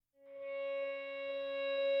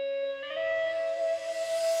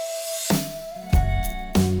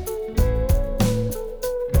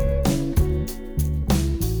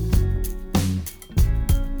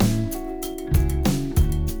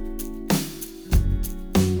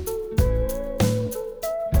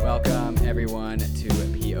everyone to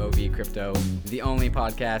POV Crypto, the only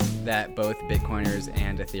podcast that both Bitcoiners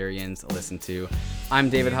and Ethereans listen to. I'm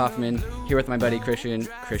David Hoffman, here with my buddy Christian.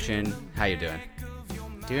 Christian, how you doing?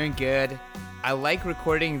 Doing good. I like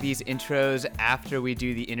recording these intros after we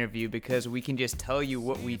do the interview because we can just tell you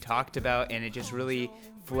what we talked about and it just really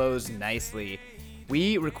flows nicely.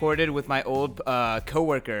 We recorded with my old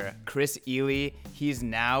coworker, Chris Ely. He's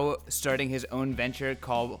now starting his own venture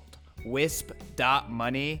called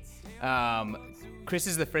Wisp.money. Chris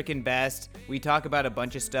is the freaking best. We talk about a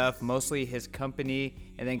bunch of stuff, mostly his company,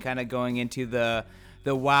 and then kind of going into the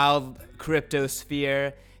wild crypto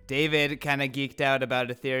sphere. David kind of geeked out about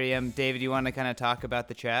Ethereum. David, you want to kind of talk about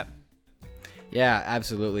the chat? Yeah,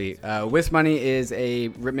 absolutely. Wisp Money is a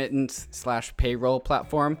remittance/payroll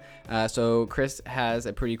platform. So Chris has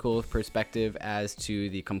a pretty cool perspective as to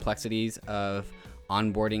the complexities of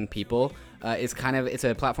onboarding people. It's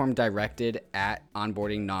a platform directed at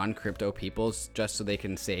onboarding non-crypto people just so they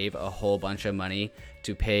can save a whole bunch of money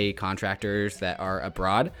to pay contractors that are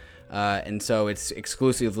abroad. And so it's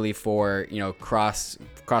exclusively for,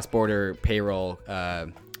 cross-border payroll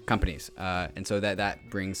companies. And so that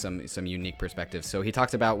brings some unique perspectives. So he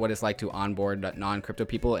talks about what it's like to onboard non-crypto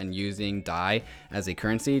people and using DAI as a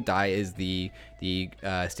currency. DAI is the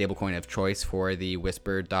stablecoin of choice for the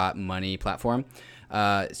Whisper.money platform.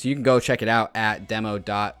 So you can go check it out at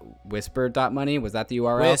demo.whisper.money. Was that the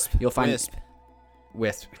URL? Wisp. You'll find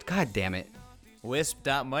Wisp. God damn it.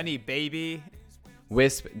 Wisp.money, baby.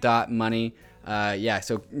 Wisp.money.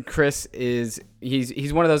 So Chris he's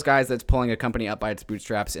one of those guys that's pulling a company up by its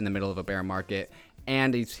bootstraps in the middle of a bear market,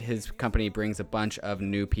 and his company brings a bunch of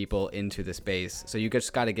new people into the space. So you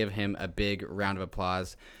just got to give him a big round of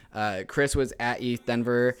applause. Chris was at ETH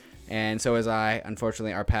Denver, and so was I.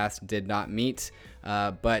 Unfortunately, our paths did not meet,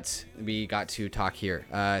 but we got to talk here.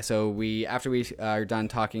 After we are done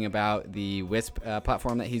talking about the Wisp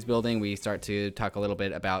platform that he's building, we start to talk a little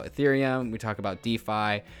bit about Ethereum. We talk about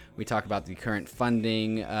DeFi. We talk about the current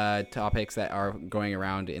funding topics that are going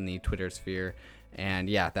around in the Twitter sphere. And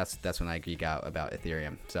yeah, that's when I geek out about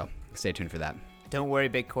Ethereum. So stay tuned for that. Don't worry,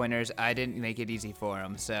 Bitcoiners. I didn't make it easy for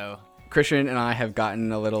them, so... Christian and I have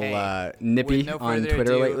gotten a little nippy on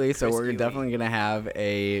Twitter lately, so we're definitely going to have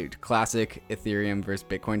a classic Ethereum versus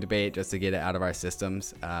Bitcoin debate just to get it out of our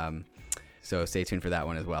systems. So stay tuned for that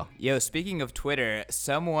one as well. Yo, speaking of Twitter,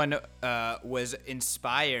 someone was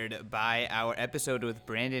inspired by our episode with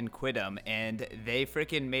Brandon Quittem, and they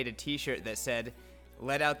freaking made a t-shirt that said,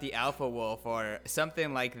 "Let out the alpha wolf," or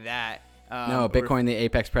something like that. No, Bitcoin, the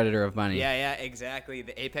apex predator of money. Yeah, exactly.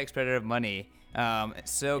 The apex predator of money. So yeah,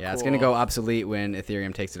 cool. It's going to go obsolete when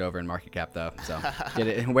Ethereum takes it over in market cap, though. So get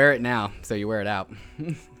it, wear it now so you wear it out.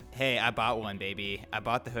 Hey, I bought one, baby. I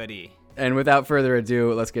bought the hoodie. And without further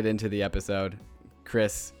ado, let's get into the episode.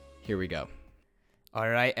 Chris, here we go. All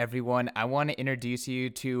right, everyone. I want to introduce you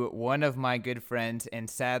to one of my good friends and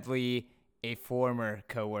sadly a former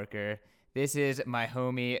coworker. This is my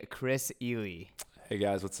homie, Chris Ely. Hey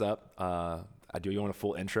guys, what's up? Do you want a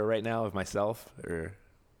full intro right now of myself, or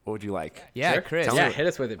what would you like? Yeah, sure. Chris. Hit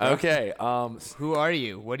us with it, bro. Okay. Who are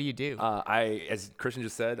you? What do you do? As Christian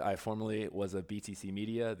just said, I formerly was a BTC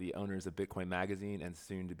Media, the owners of Bitcoin Magazine, and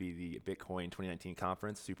soon to be the Bitcoin 2019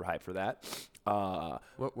 conference. Super hyped for that.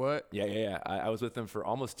 What? Yeah. I was with them for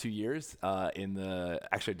almost 2 years.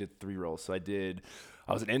 Actually, I did 3 roles. So I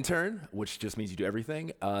was an intern, which just means you do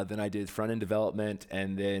everything. Then I did front-end development,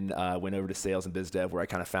 and then went over to sales and biz dev, where I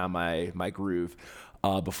kind of found my groove.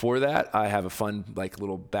 Before that, I have a fun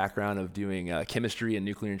little background of doing chemistry and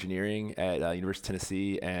nuclear engineering at University of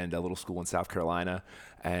Tennessee and a little school in South Carolina,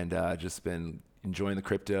 and just been enjoying the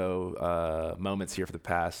crypto moments here for the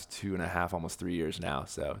past 2.5, almost 3 years now.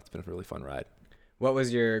 So it's been a really fun ride. What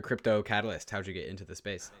was your crypto catalyst? How'd you get into the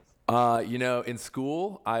space? In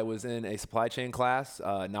school, I was in a supply chain class,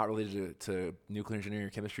 not related to nuclear engineering or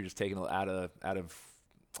chemistry, just taken out of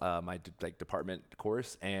my department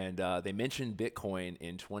course, and they mentioned Bitcoin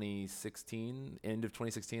in 2016, end of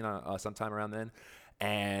 2016, sometime around then.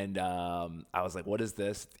 And I was like, what is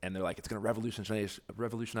this? And they're like, it's going to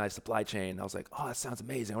revolutionize supply chain. I was like, oh, that sounds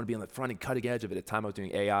amazing. I want to be on the front and cutting edge of it. At the time I was doing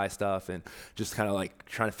AI stuff and just kind of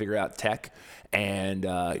trying to figure out tech, and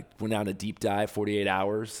went down a deep dive, 48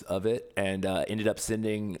 hours of it, and ended up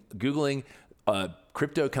Googling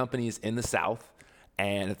crypto companies in the South.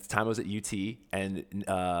 And at the time I was at UT, and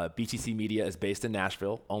BTC Media is based in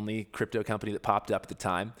Nashville, only crypto company that popped up at the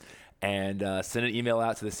time. And sent an email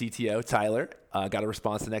out to the CTO, Tyler. Got a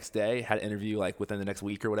response the next day, had an interview within the next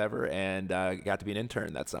week or whatever, and got to be an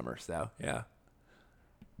intern that summer. So, yeah.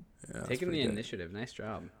 Taking the initiative. Nice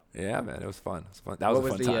job. Yeah, man, it was fun. That what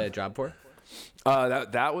was a was fun the time. job for?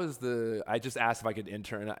 That was I just asked if I could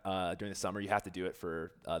intern during the summer. You have to do it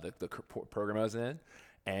for the program I was in,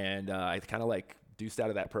 and I kind of like deuced out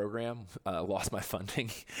of that program, lost my funding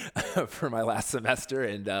for my last semester,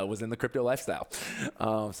 and was in the crypto lifestyle.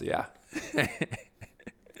 So yeah.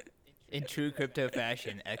 In true crypto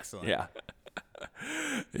fashion, excellent. Yeah.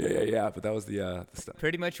 Yeah. But that was the stuff.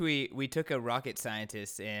 Pretty much, we took a rocket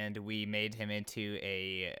scientist and we made him into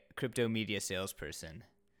a crypto media salesperson.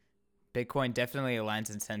 Bitcoin definitely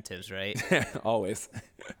aligns incentives, right? Always.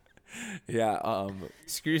 Yeah.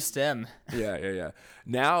 Screw STEM. Yeah.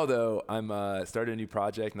 Now though, I'm started a new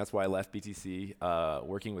project, and that's why I left BTC.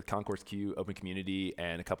 Working with Concourse Q, Open Community,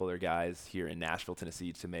 and a couple other guys here in Nashville,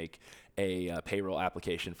 Tennessee, to make a payroll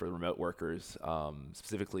application for remote workers,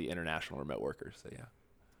 specifically international remote workers. So yeah.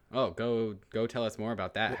 Oh, go tell us more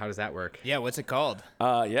about that. How does that work? Yeah, what's it called?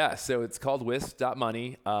 Yeah, so it's called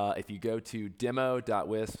Wisp.money. If you go to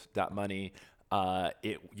demo.wisp.money,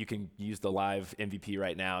 you can use the live MVP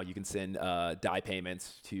right now. You can send DAI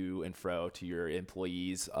payments to and fro to your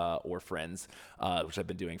employees or friends, which I've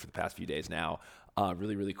been doing for the past few days now.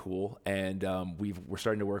 Really, really cool. And we're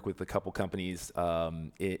starting to work with a couple companies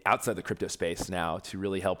outside the crypto space now to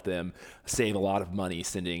really help them save a lot of money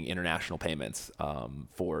sending international payments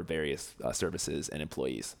for various services and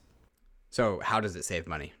employees. So how does it save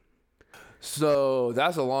money? So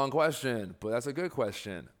that's a long question, but that's a good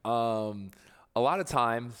question. A lot of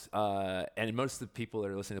times, and most of the people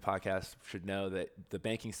that are listening to the podcast should know that the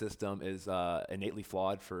banking system is innately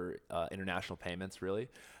flawed for international payments, really.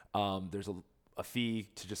 There's a fee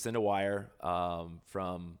to just send a wire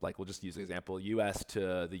from, like, we'll just use an example, US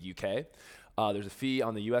to the UK. There's a fee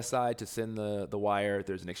on the US side to send the wire.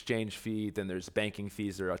 There's an exchange fee. Then there's banking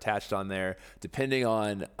fees that are attached on there. Depending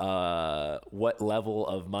on what level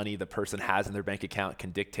of money the person has in their bank account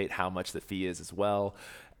can dictate how much the fee is as well.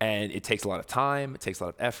 And it takes a lot of time. It takes a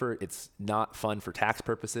lot of effort. It's not fun for tax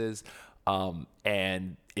purposes.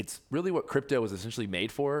 And it's really what crypto was essentially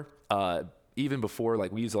made for. Even before,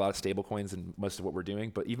 like, we use a lot of stable coins in most of what we're doing,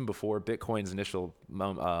 but even before Bitcoin's initial,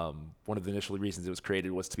 one of the initial reasons it was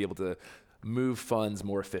created was to be able to move funds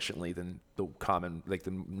more efficiently than the common, like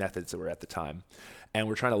the methods that were at the time. And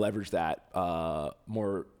we're trying to leverage that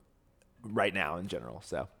more right now in general.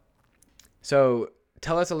 So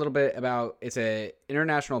tell us a little bit about, it's a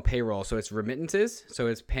international payroll. So it's remittances. So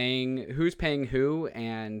it's who's paying who,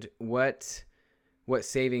 and what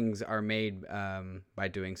savings are made by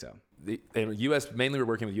doing so. In U.S., mainly we're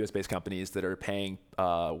working with U.S.-based companies that are paying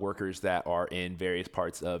workers that are in various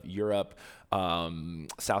parts of Europe,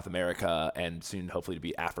 South America, and soon hopefully to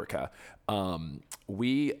be Africa.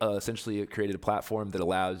 We essentially created a platform that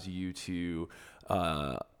allows you to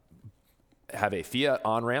have a fiat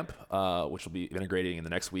on-ramp, which will be integrating in the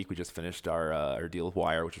next week. We just finished our deal with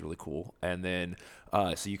Wire, which is really cool. And then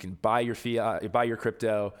so you can buy your fiat, buy your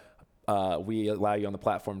crypto. We allow you on the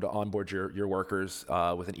platform to onboard your workers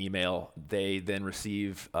with an email. They then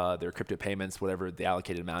receive their crypto payments, whatever the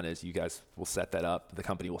allocated amount is. You guys will set that up. The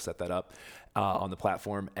company will set that up on the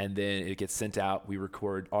platform, and then it gets sent out. We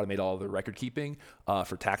automate all the record keeping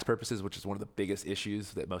for tax purposes, which is one of the biggest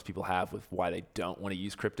issues that most people have with why they don't want to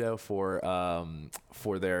use crypto for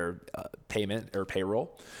their payment or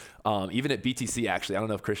payroll. Even at BTC, actually, I don't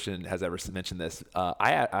know if Christian has ever mentioned this.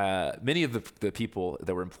 Many of the people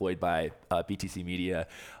that were employed by BTC Media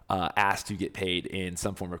asked to get paid in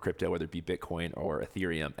some form of crypto, whether it be Bitcoin or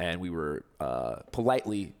Ethereum, and we were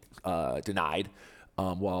politely denied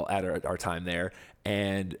while at our time there.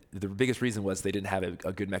 And the biggest reason was they didn't have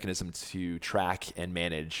a good mechanism to track and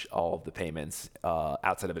manage all of the payments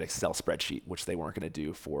outside of an Excel spreadsheet, which they weren't going to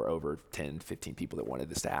do for over 10, 15 people that wanted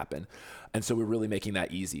this to happen. And so we're really making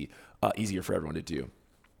that easier for everyone to do.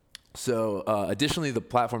 So additionally, the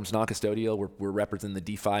platform's non-custodial. We're representing the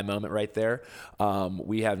DeFi moment right there.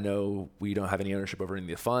 We don't have any ownership over any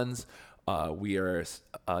of the funds. We are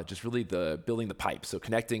just really building the pipe. So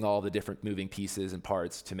connecting all the different moving pieces and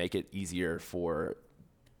parts to make it easier for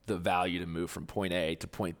the value to move from point A to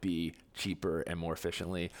point B cheaper and more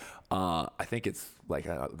efficiently. I think it's like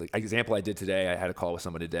the example I did today. I had a call with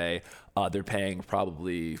someone today. They're paying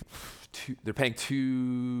probably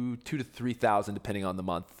 $2,000 to $3,000 depending on the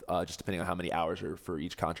month, just depending on how many hours are for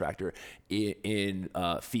each contractor in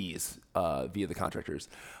fees via the contractors.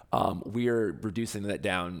 We are reducing that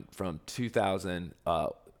down from $2,000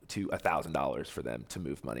 to $1,000 for them to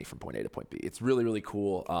move money from point A to point B. It's really, really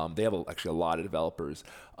cool. They have actually a lot of developers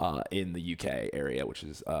in the UK area, which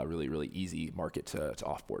is a really, really easy market to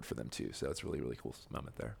offboard for them too. So it's really, really cool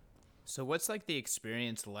moment there. So what's like the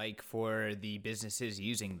experience like for the businesses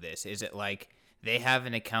using this? Is it like they have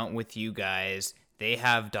an account with you guys, they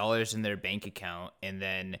have dollars in their bank account, and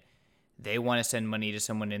then they want to send money to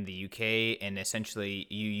someone in the UK, and essentially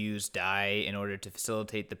you use Dai in order to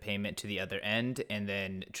facilitate the payment to the other end and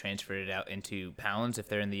then transfer it out into pounds if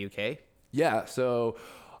they're in the UK? Yeah. So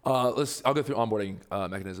I'll go through onboarding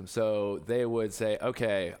mechanism. So they would say,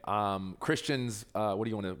 okay, Christians, what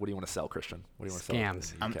do you want to sell, Christian? What do you want to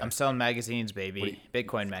Scams. sell? I'm selling magazines, baby.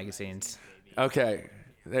 Bitcoin magazines. Okay.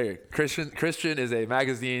 There you go. Christian is a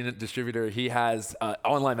magazine distributor. He has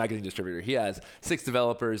online magazine distributor. He has 6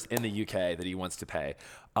 developers in the UK that he wants to pay.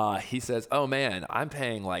 He says, "Oh man, I'm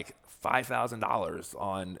paying like $5,000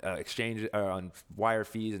 on exchange on wire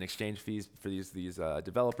fees and exchange fees for these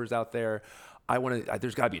developers out there.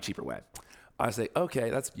 There's got to be a cheaper way." I say,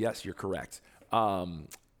 "Okay, yes, you're correct.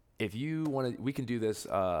 If you want to, we can do this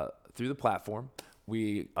through the platform.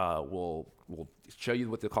 We will show you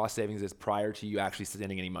what the cost savings is prior to you actually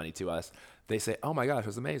sending any money to us." They say, "Oh my gosh,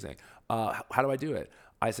 that's amazing. How do I do it?"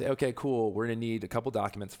 I say, "Okay, cool. We're going to need a couple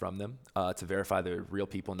documents from them to verify they're real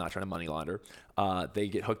people, not trying to money launder." They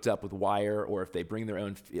get hooked up with Wire, or if they bring their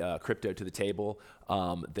own crypto to the table,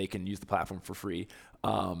 they can use the platform for free.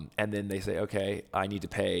 And then they say, "Okay, I need to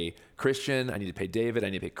pay Christian, I need to pay David, I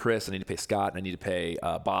need to pay Chris, I need to pay Scott, and I need to pay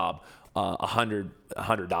Bob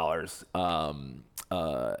 $100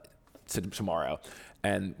 tomorrow."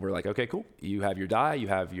 And we're like, "Okay, cool. You have your Dai, you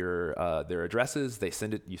have your their addresses. You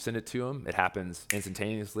send it to them. It happens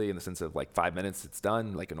instantaneously in the sense of like 5 minutes. It's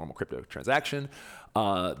done, like a normal crypto transaction.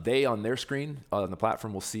 They on their screen on the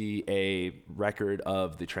platform will see a record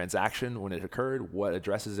of the transaction when it occurred, what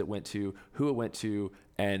addresses it went to, who it went to,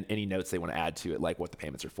 and any notes they want to add to it, like what the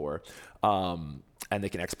payments are for. And they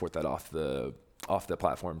can export that off the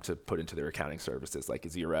platform to put into their accounting services like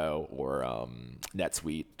Xero or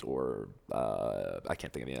NetSuite or I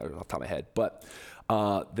can't think of any others off the top of my head. But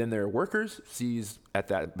then their workers sees at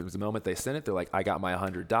the moment they send it, they're like, "I got my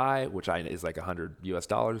 100 Dai," which is like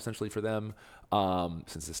 $100 essentially for them.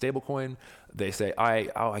 Since it's a stable coin, they say,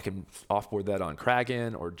 I can offboard that on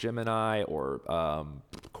Kraken or Gemini or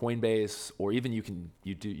Coinbase, or even you can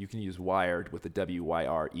use Wired with the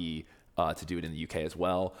WYRE to do it in the UK as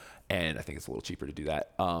well. And I think it's a little cheaper to do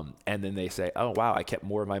that. And then they say, "Oh, wow, I kept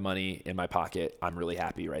more of my money in my pocket. I'm really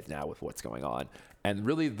happy right now with what's going on." And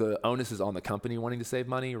really the onus is on the company wanting to save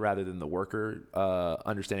money rather than the worker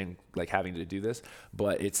understanding, like having to do this.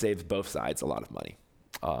 But it saves both sides a lot of money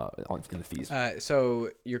in the fees.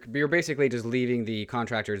 So you're basically just leaving the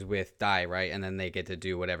contractors with Dai, right? And then they get to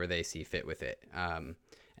do whatever they see fit with it,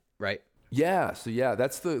 right? Yeah. So yeah,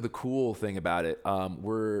 that's the cool thing about it.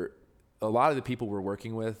 A lot of the people we're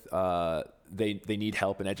working with, they need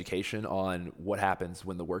help and education on what happens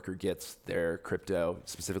when the worker gets their crypto,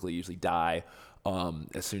 specifically usually Dai,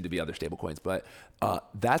 as soon to be other stablecoins. But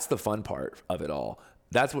that's the fun part of it all.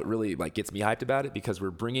 That's what really like gets me hyped about it, because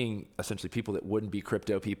we're bringing essentially people that wouldn't be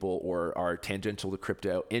crypto people or are tangential to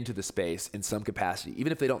crypto into the space in some capacity.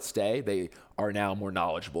 Even if they don't stay, they are now more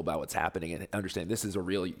knowledgeable about what's happening and understand this is a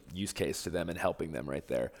real use case to them and helping them right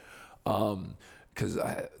there. Because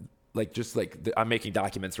I'm making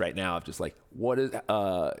documents right now of just like, what is,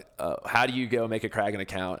 how do you go make a Kraken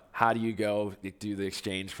account? How do you go do the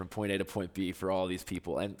exchange from point A to point B for all these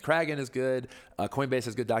people? And Kraken is good. Coinbase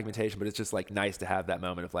has good documentation, but it's just like nice to have that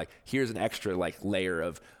moment of like, here's an extra like layer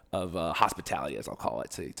of hospitality, as I'll call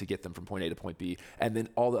it, to get them from point A to point B, and then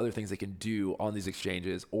all the other things they can do on these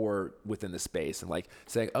exchanges or within the space, and like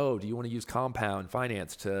saying, "Oh, do you want to use compound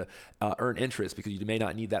finance to earn interest because you may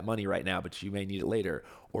not need that money right now, but you may need it later,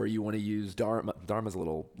 or you want to use Dharma. Dharma's a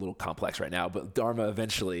little complex right now, but Dharma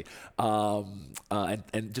eventually,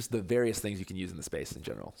 and just the various things you can use in the space in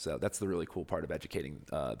general." So that's the really cool part of educating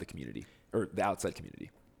the community or the outside community.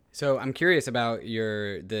 So I'm curious about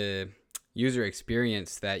the user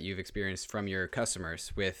experience that you've experienced from your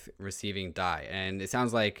customers with receiving Dai, and it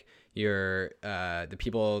sounds like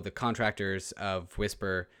the contractors of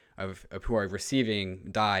Whisper who are receiving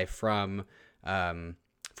Dai from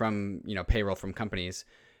payroll from companies,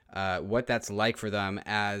 what that's like for them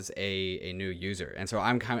as a new user. And so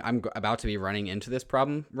I'm about to be running into this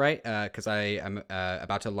problem, right? Because I'm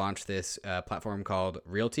about to launch this platform called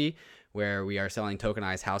Realty, where we are selling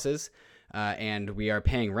tokenized houses. And we are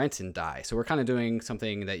paying rent in Dai. So we're kind of doing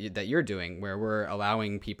something that you're doing, where we're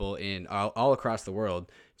allowing people in all across the world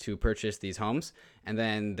to purchase these homes, and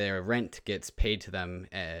then their rent gets paid to them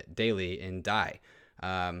daily in Dai.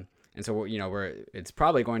 And so it's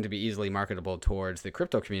probably going to be easily marketable towards the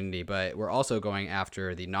crypto community, but we're also going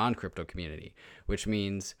after the non-crypto community, which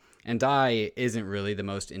means, and Dai isn't really the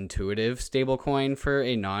most intuitive stablecoin for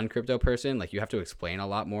a non-crypto person. Like, you have to explain a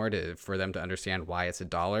lot more for them to understand why it's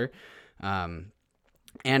 $1.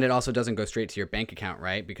 And it also doesn't go straight to your bank account,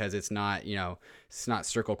 right? Because it's not, it's not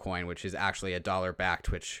Circle Coin, which is actually $1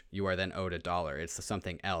 backed, which you are then owed $1. It's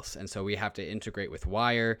something else. And so we have to integrate with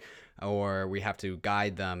Wire, or we have to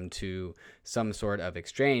guide them to some sort of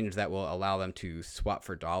exchange that will allow them to swap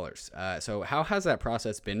for dollars. So how has that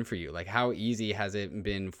process been for you? Like, how easy has it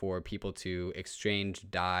been for people to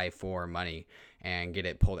exchange DAI for money and get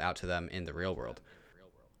it pulled out to them in the real world?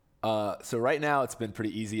 So right now it's been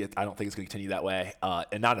pretty easy. I don't think it's going to continue that way,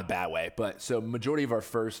 and not in a bad way. But so majority of our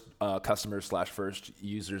first customers / first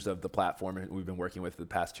users of the platform we've been working with for the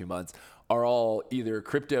past 2 months are all either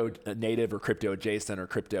crypto native or crypto adjacent or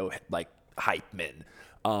crypto like hype men.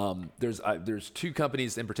 There's 2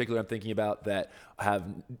 companies in particular I'm thinking about that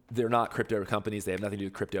they're not crypto companies. They have nothing to do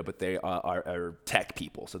with crypto, but they are tech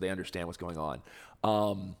people, so they understand what's going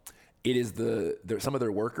on. It is some of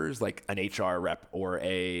their workers, like an HR rep or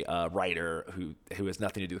a writer who has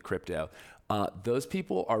nothing to do with crypto. Those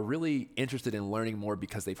people are really interested in learning more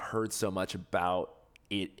because they've heard so much about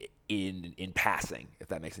it in passing, if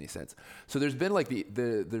that makes any sense. So there's been like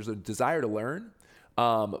there's a desire to learn,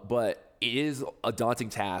 but it is a daunting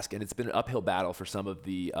task, and it's been an uphill battle for some of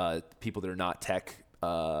the people that are not tech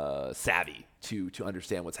savvy to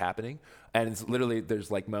understand what's happening. And it's literally, there's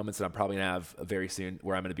like moments that I'm probably gonna have very soon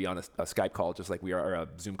where I'm gonna be on a Skype call, just like we are, or a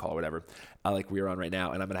Zoom call or whatever, like we are on right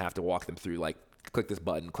now, and I'm gonna have to walk them through like, click this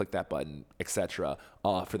button, click that button, etc.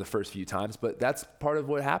 For the first few times. But that's part of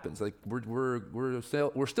what happens. Like we're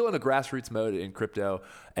still in a grassroots mode in crypto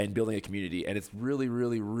and building a community, and it's really,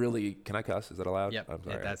 really, really. Can I cuss? Is that allowed? Yep. I'm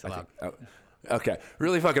sorry. Yeah, that's allowed. Okay,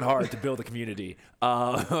 really fucking hard to build a community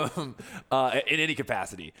in any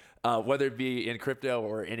capacity, whether it be in crypto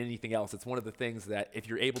or in anything else. It's one of the things that if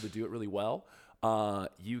you're able to do it really well,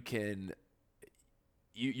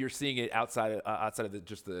 you're seeing it outside of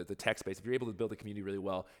just the tech space. If you're able to build a community really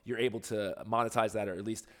well, you're able to monetize that, or at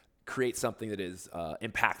least create something that is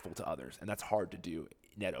impactful to others, and that's hard to do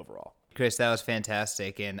net overall. Chris, that was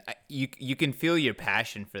fantastic, and you can feel your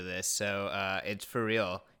passion for this, so it's for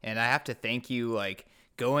real. And I have to thank you. Like,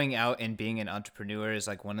 going out and being an entrepreneur is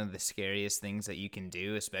like one of the scariest things that you can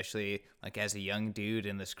do, especially like as a young dude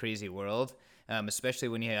in this crazy world, especially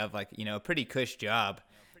when you have like, a pretty cush job.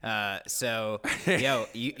 You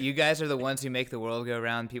guys are the ones who make the world go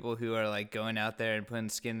around. People who are like going out there and putting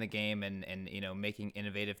skin in the game and making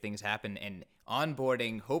innovative things happen and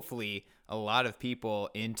onboarding, hopefully, a lot of people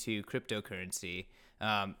into cryptocurrency.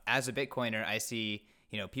 As a Bitcoiner, I see,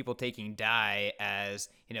 people taking DAI as,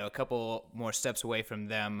 a couple more steps away from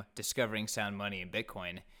them discovering sound money in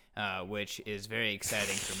Bitcoin, which is very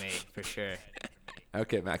exciting for me, for sure.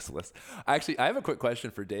 Okay, Maximus. Actually, I have a quick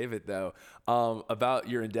question for David though, about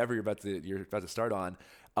your endeavor you're about to start on.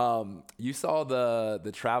 You saw the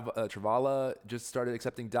Travala just started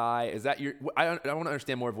accepting DAI. Is that I want to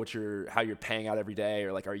understand more of how you're paying out every day,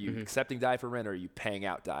 or like, are you accepting DAI for rent, or are you paying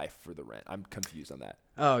out DAI for the rent? I'm confused on that.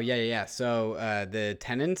 Oh, yeah. So the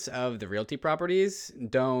tenants of the realty properties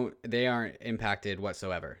aren't impacted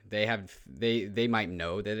whatsoever. They might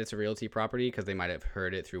know that it's a realty property because they might have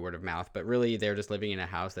heard it through word of mouth, but really they're just living in a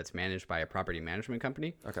house that's managed by a property management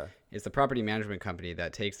company. Okay. It's the property management company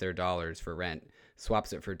that takes their dollars for rent,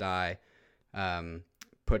 swaps it for DAI,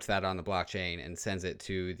 puts that on the blockchain, and sends it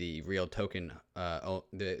to the real token. So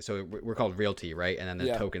we're called Realty, right? And then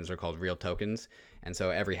the tokens are called real tokens. And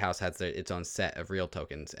so every house has its own set of real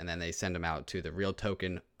tokens, and then they send them out to the real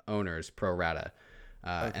token owners pro rata.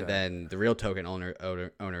 And then the real token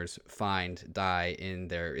owners find DAI in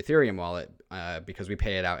their Ethereum wallet because we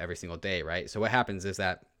pay it out every single day, right? So what happens is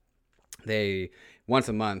that once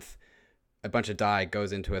a month, a bunch of DAI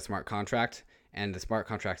goes into a smart contract, and the smart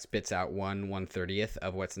contract spits out 1/130th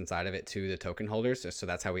of what's inside of it to the token holders. So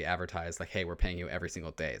that's how we advertise, like, hey, we're paying you every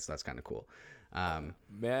single day. So that's kind of cool.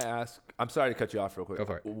 May I ask? I'm sorry to cut you off real quick. Go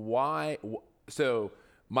for it. Why? So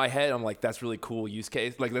my head, I'm like, that's really cool use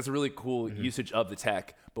case. Like, that's a really cool usage of the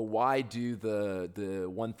tech. But why do the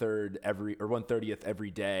 1/30th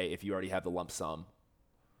every day if you already have the lump sum?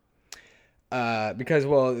 Because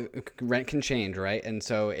rent can change, right? And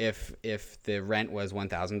so if the rent was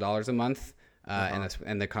 $1,000 a month,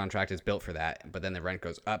 and the contract is built for that, but then the rent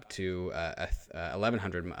goes up to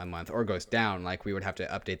 $1,100 a month, or goes down, like, we would have to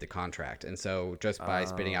update the contract. And so just by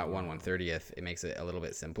spitting out 1/130th, it makes it a little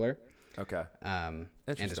bit simpler. Okay. And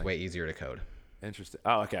just way easier to code. Interesting.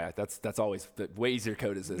 Oh, okay. That's always the way easier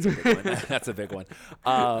code is a big one. That's a big one.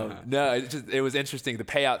 No, it was interesting. The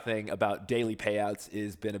payout thing about daily payouts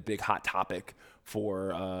has been a big hot topic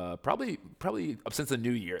for probably since the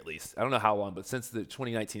new year, at least. I don't know how long, but since the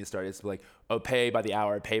 2019 started, it's like, pay by the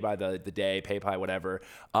hour, pay by the day, pay by whatever.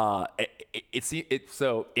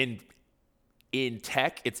 So in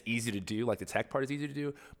tech, it's easy to do. Like the tech part is easy to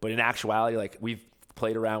do, but in actuality, like we've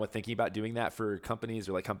played around with thinking about doing that for companies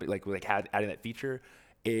or adding that feature.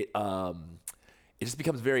 It just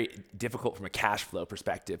becomes very difficult from a cash flow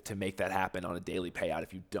perspective to make that happen on a daily payout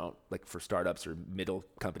if you don't, like for startups or middle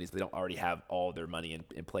companies, they don't already have all their money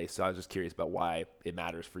in place. So I was just curious about why it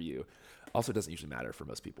matters for you. Also, it doesn't usually matter for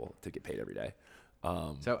most people to get paid every day.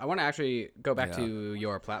 So I want to actually go back to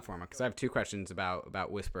your platform because I have two questions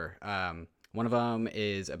about Whisper. One of them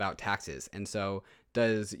is about taxes. And so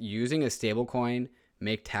does using a stablecoin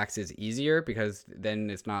make taxes easier because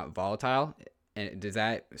then it's not volatile? And does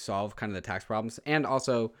that solve kind of the tax problems? And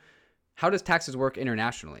also, how does taxes work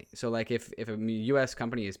internationally? So like if a U.S.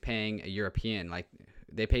 company is paying a European, like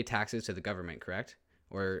they pay taxes to the government, correct?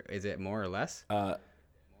 Or is it more or less?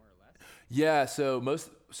 Yeah, so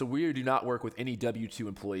we do not work with any W-2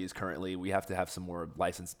 employees currently. We have to have some more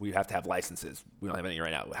license. We have to have licenses. We don't have any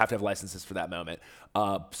right now. We have to have licenses for that moment.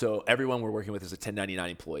 So everyone we're working with is a 1099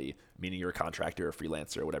 employee, meaning you're a contractor or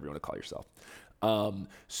freelancer or whatever you want to call yourself.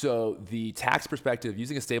 So the tax perspective,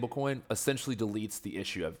 using a stablecoin essentially deletes the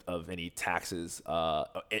issue of any taxes.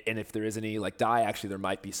 And if there is any, like DAI, actually there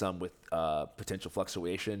might be some with potential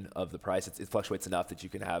fluctuation of the price. It fluctuates enough that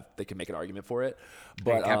they can make an argument for it.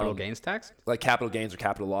 But like capital gains tax? Like capital gains or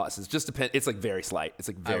capital losses, just depend. It's like very slight. It's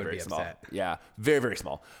like very small. Upset. Yeah, very, very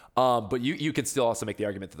small. But you can still also make the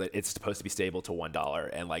argument that it's supposed to be stable to $1,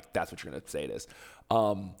 and like that's what you're gonna say it is.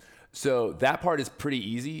 So that part is pretty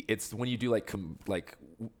easy. It's when you do like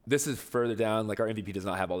this is further down. Like our MVP does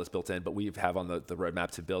not have all this built in, but we have on the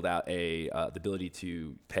roadmap to build out the ability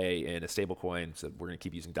to pay in a stable coin. So we're going to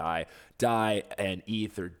keep using DAI and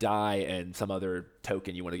ETH or DAI and some other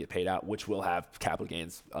token you want to get paid out, which will have capital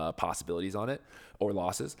gains possibilities on it or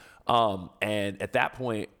losses. And at that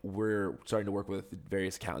point, we're starting to work with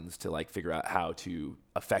various accountants to like figure out how to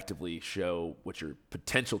effectively show what your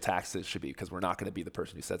potential taxes should be, because we're not going to be the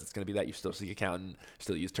person who says it's going to be that. You still seek accountant,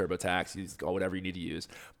 still use TurboTax, use whatever you need to use,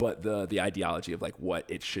 but the ideology of like what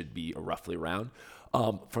it should be roughly around.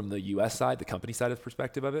 From the U.S. side, the company side of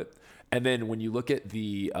perspective of it. And then when you look at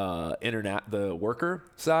the the worker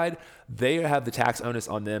side, they have the tax onus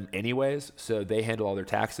on them anyways, so they handle all their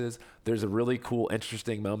taxes. There's a really cool,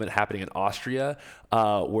 interesting moment happening in Austria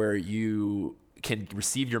where you can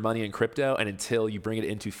receive your money in crypto, and until you bring it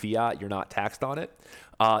into fiat, you're not taxed on it.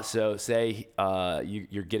 So say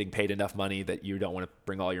you're getting paid enough money that you don't want to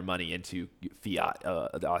bring all your money into fiat,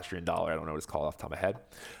 the Austrian dollar. I don't know what it's called off the top of my head.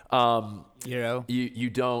 Euro. You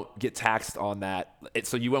don't get taxed on that.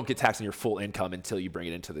 So you won't get taxed on your full income until you bring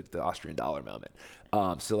it into the Austrian dollar moment.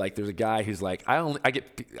 So like there's a guy who's like, I don't know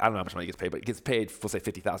how much money he gets paid, but he gets paid, we'll say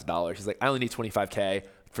 $50,000. He's like, I only need 25K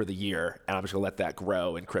for the year, and I'm just gonna let that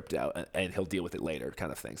grow in crypto, and he'll deal with it later.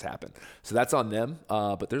 Kind of things happen. So that's on them.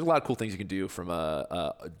 But there's a lot of cool things you can do from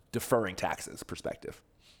a deferring taxes perspective.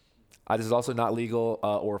 This is also not legal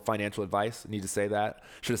or financial advice. I need to say that.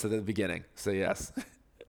 Should have said that at the beginning. So yes.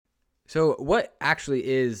 So what actually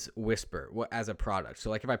is Whisper as a product? So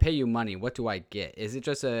like if I pay you money, what do I get? Is it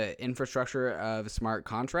just an infrastructure of smart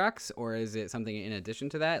contracts, or is it something in addition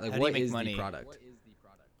to that? Like what is the product?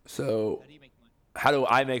 So how do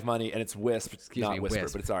I make money? And it's Wisp, not Whisper,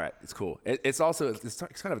 Wisp. But it's all right. It's cool. It's also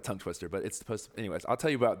kind of a tongue twister, but it's supposed to, anyways, I'll tell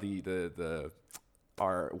you about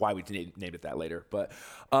why we named it that later. But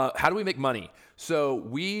how do we make money? So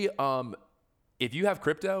we, if you have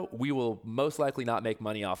crypto, we will most likely not make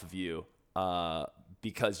money off of you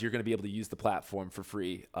because you're going to be able to use the platform for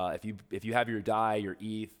free. If you have your DAI, your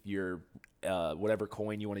ETH, your whatever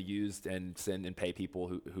coin you want to use and send and pay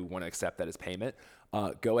people who want to accept that as payment,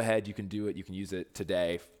 go ahead. You can do it. You can use it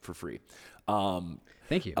today for free.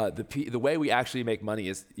 Thank you. The way we actually make money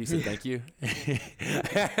is, you said thank you?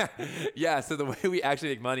 Yeah, so the way we actually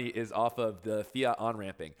make money is off of the fiat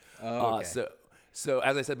on-ramping. Oh, okay. So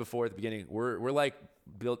as I said before at the beginning, we're like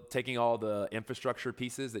taking all the infrastructure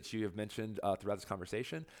pieces that you have mentioned throughout this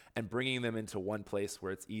conversation and bringing them into one place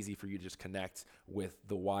where it's easy for you to just connect with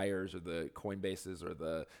the Wires or the Coinbases or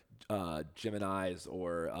the Geminis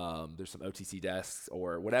or there's some OTC desks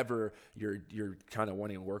or whatever you're kind of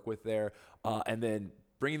wanting to work with there, and then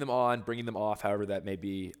bringing them on, bringing them off, however that may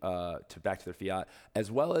be, back to their fiat,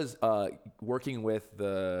 as well as working with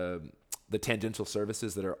the tangential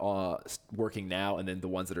services that are working now, and then the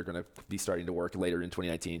ones that are going to be starting to work later in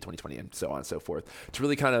 2019, 2020, and so on and so forth, to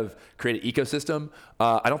really kind of create an ecosystem.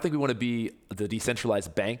 I don't think we want to be the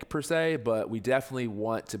decentralized bank per se, but we definitely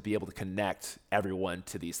want to be able to connect everyone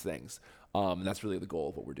to these things. And that's really the goal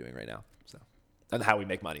of what we're doing right now. So. and how we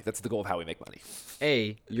make money. That's the goal of how we make money.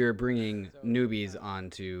 You're bringing newbies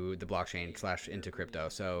onto the blockchain / into crypto.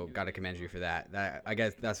 So got to commend you for that. That I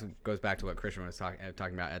guess that goes back to what Christian was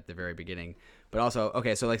talking about at the very beginning. But also,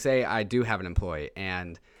 okay, so like say I do have an employee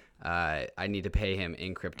and I need to pay him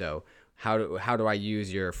in crypto. How do I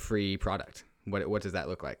use your free product? What does that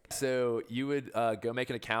look like? So you would go make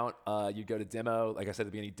an account. You'd go to demo, like I said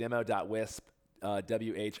at the beginning, demo.wisp,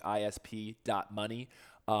 WHISP.money.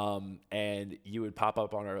 And you would pop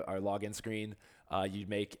up on our login screen. You'd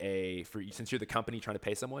make since you're the company trying to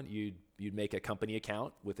pay someone, you'd make a company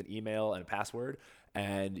account with an email and a password,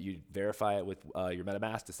 and you'd verify it with your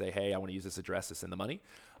MetaMask to say, hey, I want to use this address to send the money.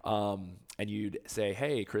 And you'd say,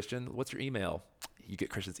 hey, Christian, what's your email? You get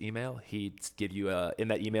Christian's email. He'd give you in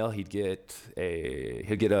that email, we'd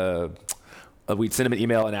send him an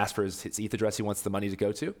email and ask for his ETH address he wants the money to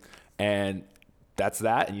go to. And that's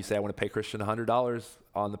that. And you say, I want to pay Christian $100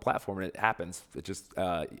 on the platform, and it happens. It just,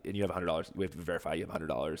 and you have $100. We have to verify you have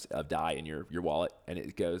 $100 of DAI in your wallet, and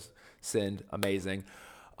it goes send. Amazing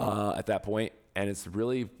at that point. And it's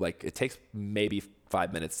really like, it takes maybe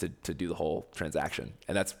 5 minutes to do the whole transaction.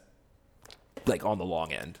 And that's like on the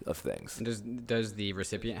long end of things. And does the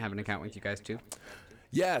recipient have an account with you guys too?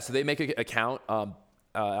 Yeah. So they make an account.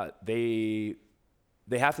 They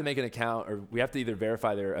have to make an account, or we have to either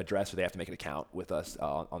verify their address, or they have to make an account with us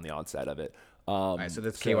on the onset of it. All right, so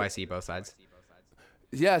that's KYC both sides.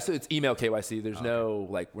 Yeah, so it's email KYC. There's no,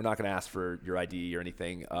 like, we're not going to ask for your ID or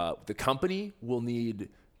anything. The company will need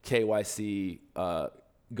KYC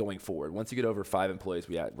going forward. Once you get over 5 employees,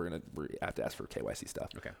 we have to ask for KYC stuff.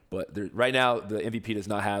 Okay. But right now, the MVP does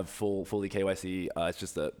not have fully KYC. It's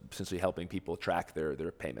just essentially helping people track their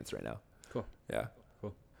payments right now. Cool. Yeah.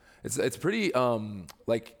 Cool. It's pretty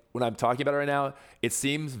like, when I'm talking about it right now, it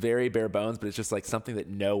seems very bare bones, but it's just like something that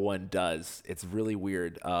no one does. It's really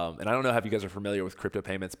weird. And I don't know if you guys are familiar with crypto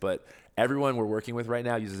payments, but everyone we're working with right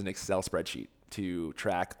now uses an Excel spreadsheet to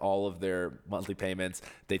track all of their monthly payments.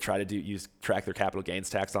 They try to track their capital gains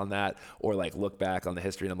tax on that, or like look back on the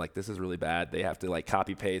history. And I'm like, this is really bad. They have to like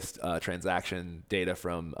copy paste transaction data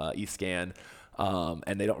from eScan.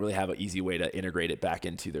 And they don't really have an easy way to integrate it back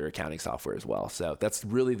into their accounting software as well. So that's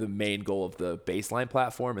really the main goal of the baseline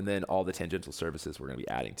platform. And then all the tangential services we're going to be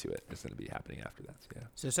adding to it is going to be happening after that. So, yeah.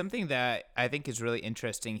 So something that I think is really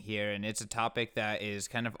interesting here, and it's a topic that is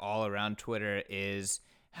kind of all around Twitter, is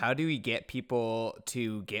how do we get people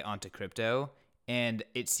to get onto crypto? And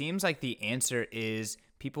it seems like the answer is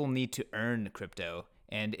people need to earn crypto.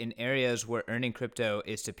 And in areas where earning crypto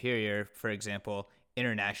is superior, for example,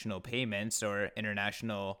 international payments or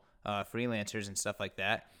international freelancers and stuff like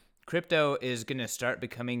that, crypto is going to start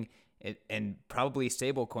becoming, and probably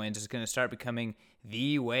stable coins is going to start becoming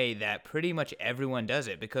the way that pretty much everyone does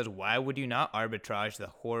it. Because why would you not arbitrage the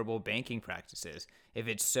horrible banking practices if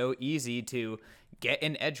it's so easy to get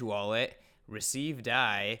an Edge wallet, receive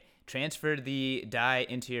DAI, transfer the DAI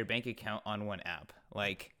into your bank account on one app?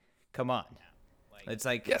 Like, come on. It's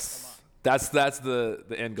like, yes, that's the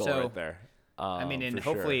end goal right there. I mean, and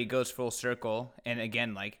hopefully it goes full circle. And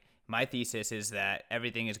again, like, my thesis is that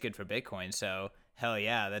everything is good for Bitcoin. So hell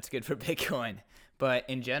yeah, that's good for Bitcoin. But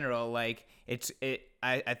in general, like,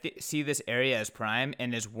 I see this area as prime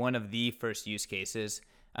and as one of the first use cases.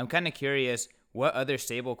 I'm kind of curious, what other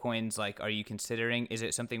stable coins like are you considering? Is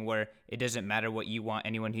it something where it doesn't matter what you want,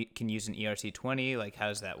 anyone can use an ERC20? Like, how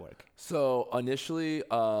does that work? So initially,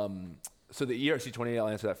 so the ERC20, I'll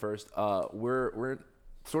answer that first. We're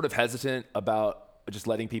sort of hesitant about just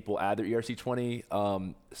letting people add their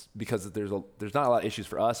ERC20 because there's not a lot of issues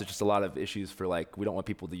for us. It's just a lot of issues for, like, we don't want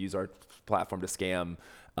people to use our platform to scam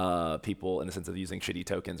people in the sense of using shitty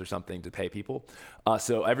tokens or something to pay people.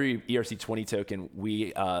 So every ERC20 token,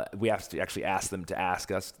 we have to actually ask them to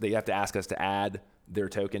ask us. They have to ask us to add their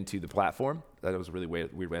token to the platform. That was a really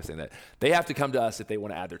weird way of saying that. They have to come to us if they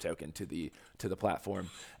want to add their token to the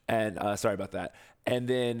platform. And sorry about that. And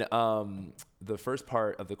then the first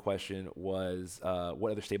part of the question was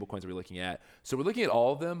what other stablecoins are we looking at? So we're looking at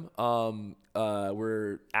all of them.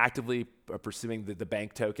 We're actively pursuing the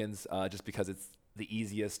bank tokens just because it's the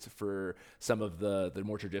easiest for some of the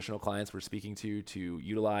more traditional clients we're speaking to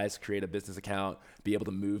utilize, create a business account, be able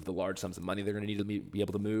to move the large sums of money they're going to need to be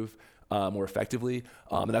able to move more effectively.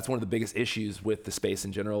 And that's one of the biggest issues with the space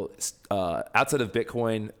in general. Outside of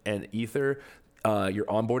Bitcoin and Ether, your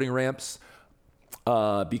onboarding ramps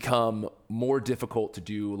become more difficult to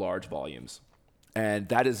do large volumes. And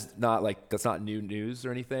that's not new news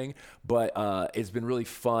or anything, but it's been really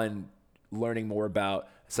fun learning more about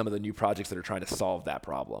some of the new projects that are trying to solve that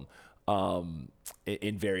problem.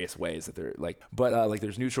 in various ways that they're like, but like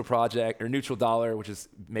there's Neutral Project or Neutral Dollar, which is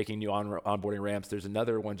making new onboarding ramps. There's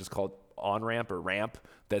another one just called OnRamp or Ramp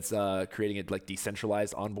that's creating it like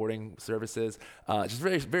decentralized onboarding services. Just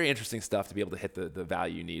very, very interesting stuff to be able to hit the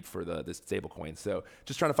value you need for this stable coin. So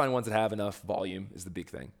just trying to find ones that have enough volume is the big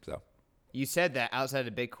thing. So You said that outside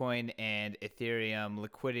of Bitcoin and Ethereum,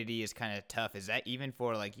 liquidity is kind of tough. Is that even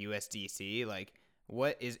for like USDC? Like,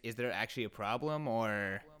 what is there actually a problem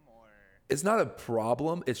or? it's not a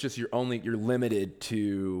problem. It's just you're limited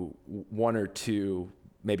to one or two,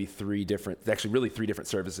 maybe three different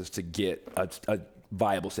services to get a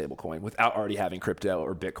viable stablecoin without already having crypto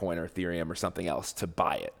or Bitcoin or Ethereum or something else to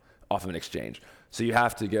buy it off of an exchange. So you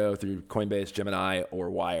have to go through Coinbase, Gemini, or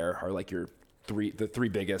Wire are like the three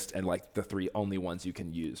biggest and like the three only ones you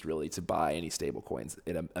can use really to buy any stablecoins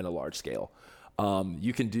in a large scale.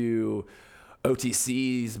 You can do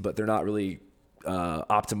OTCs, but they're not really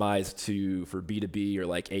optimized for B2B or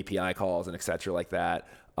like API calls and et cetera like that.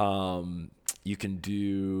 You can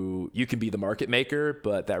be the market maker,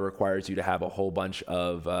 but that requires you to have a whole bunch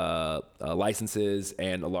of licenses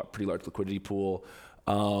and pretty large liquidity pool.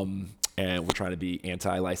 And we're trying to be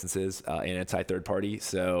anti-licenses and anti-third party,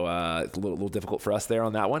 so it's a little difficult for us there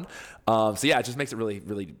on that one. So yeah, it just makes it really,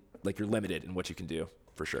 really like you're limited in what you can do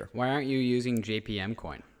for sure. Why aren't you using JPM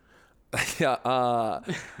coin? Yeah, I'm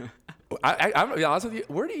gonna be honest with you.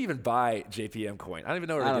 Where do you even buy JPM coin? I don't even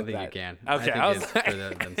know where to get that. I don't think you can. Okay, I think it's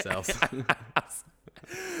for themselves.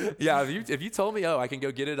 Yeah, if you told me, I can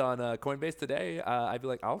go get it on Coinbase today, I'd be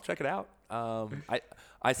like, I'll check it out.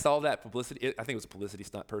 I saw that publicity. I think it was a publicity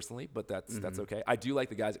stunt personally, but that's okay. I do like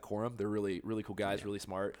the guys at Quorum. They're really, really cool guys, really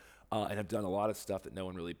smart, and have done a lot of stuff that no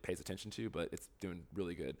one really pays attention to, but it's doing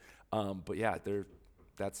really good. But yeah,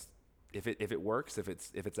 if it works, if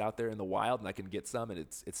it's out there in the wild and I can get some and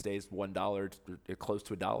it stays $1 or close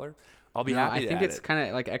to $1, I'll be happy. I think it's kind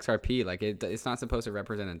of like XRP. Like it's not supposed to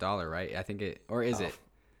represent $1, right? I think it, or is it?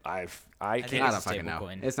 I I don't fucking know.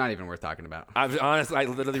 It's not even worth talking about. I'm honest. I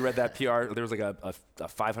literally read that PR. There was like a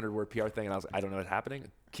 500-word PR thing, and I was like, I don't know what's happening.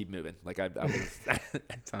 Keep moving. Like I was.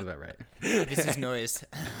 Sounds about right. This is noise.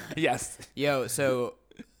 Yes. Yo, so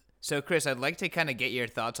Chris, I'd like to kind of get your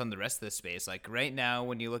thoughts on the rest of the space. Like right now,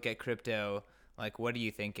 when you look at crypto, like what are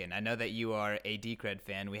you thinking? I know that you are a Decred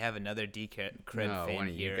fan. We have another Decred fan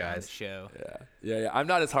here on the show. Yeah. I'm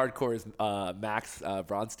not as hardcore as Max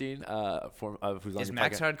Bronstein, who's on Is your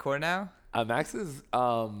Max podcast. hardcore now? Max is.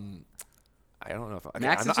 I don't know if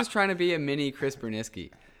Max is just trying to be a mini Chris Berniski.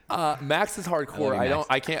 Max is hardcore.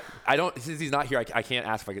 Max. I don't, since he's not here, I can't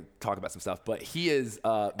ask if I could talk about some stuff, but he is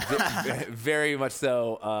very much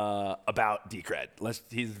so about Decred.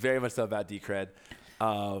 He's very much so about Decred.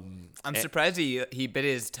 I'm surprised he bit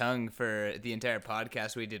his tongue for the entire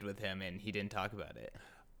podcast we did with him, and he didn't talk about it.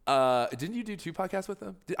 Didn't you do 2 podcasts with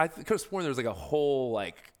him? I could have sworn there was like a whole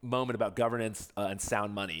like moment about governance and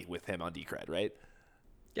sound money with him on Decred, right?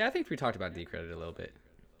 Yeah, I think we talked about Decred a little bit.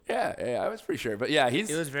 Yeah, I was pretty sure, but yeah, It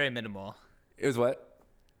was very minimal. It was what?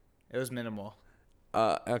 It was minimal.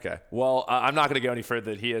 Okay. Well, I'm not going to go any further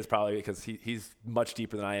than he is probably because he's much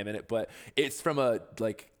deeper than I am in it. But it's from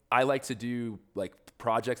I like to do like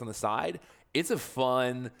projects on the side. It's a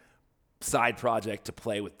fun side project to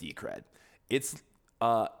play with Decred. It's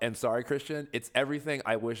I'm sorry, Christian. It's everything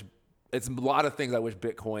I wish. It's a lot of things I wish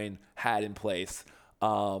Bitcoin had in place.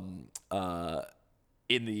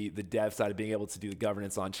 In the dev side of being able to do the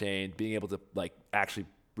governance on chain, being able to like actually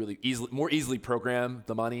really more easily program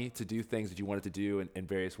the money to do things that you want it to do in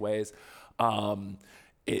various ways.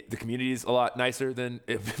 The community is a lot nicer than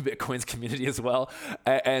Bitcoin's community as well.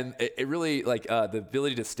 And it really like the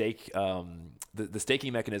ability to stake, the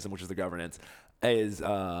staking mechanism, which is the governance, is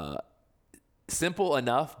simple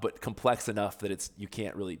enough, but complex enough that you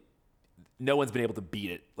can't really, no one's been able to beat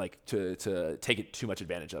it, like to take it too much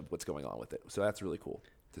advantage of what's going on with it. So that's really cool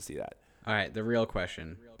to see that. All right, the real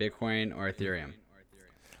question: Bitcoin or Ethereum?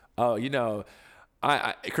 Oh,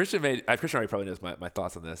 Christian already probably knows my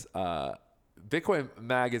thoughts on this. Bitcoin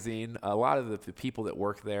Magazine, a lot of the people that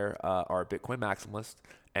work there are Bitcoin maximalists,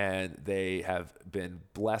 and they have been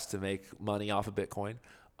blessed to make money off of Bitcoin.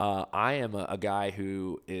 I am a guy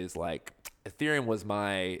who is like, Ethereum was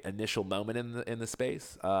my initial moment in the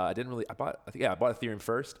space. I bought Ethereum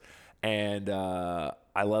first, and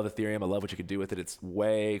I love Ethereum. I love what you can do with it. It's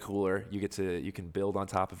way cooler. You can build on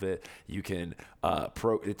top of it. You can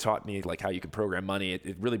it taught me like how you can program money.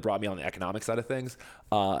 It really brought me on the economic side of things.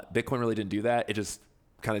 Bitcoin really didn't do that. It just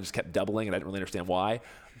kind of kept doubling, and I didn't really understand why.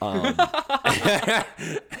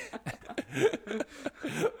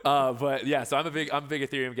 But yeah, so I'm a big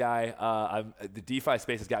Ethereum guy. The DeFi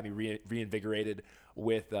space has got me reinvigorated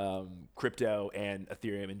with crypto and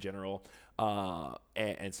Ethereum in general.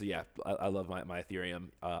 And so yeah, I love my Ethereum.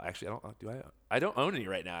 Actually, I don't own any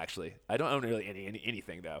right now. Actually, I don't own really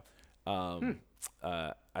anything though.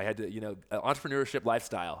 I had to, entrepreneurship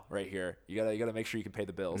lifestyle right here. You gotta make sure you can pay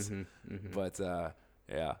the bills. But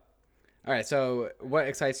yeah. All right. So, what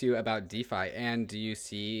excites you about DeFi, and do you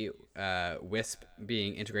see Wisp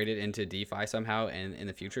being integrated into DeFi somehow in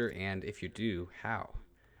the future? And if you do, how?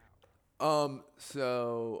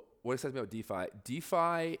 So what excites me about DeFi?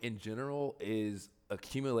 DeFi in general is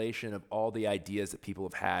accumulation of all the ideas that people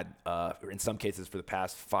have had, or in some cases for the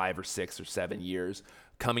past 5 or 6 or 7 years,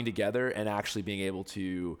 coming together and actually being able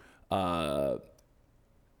to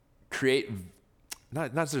create,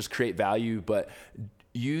 not just create value, but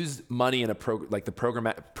use money in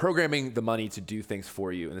programming the money to do things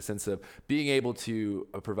for you, in the sense of being able to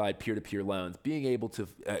provide peer-to-peer loans, being able to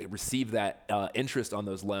receive that interest on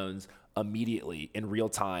those loans immediately in real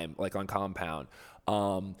time, like on Compound.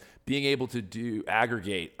 Being able to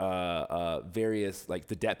aggregate various, like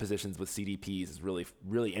the debt positions with CDPs is really,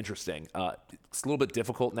 really interesting. It's a little bit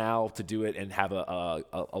difficult now to do it and have a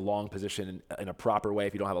long position in a proper way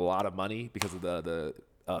if you don't have a lot of money because of the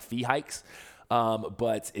fee hikes.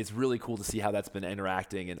 But it's really cool to see how that's been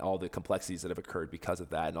interacting and all the complexities that have occurred because of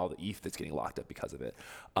that, and all the ETH that's getting locked up because of it.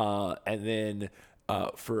 And then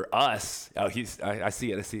for us, I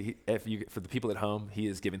see it. For the people at home, he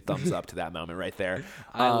is giving thumbs up to that moment right there.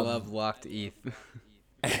 I love locked ETH.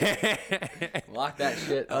 Lock that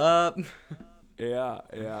shit up. Yeah.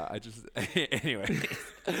 I just anyway.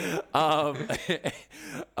 And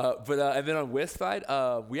then on Wisp side,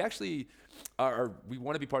 we actually we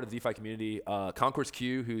want to be part of the DeFi community. Concourse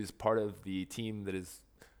Q, who's part of the team that is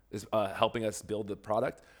helping us build the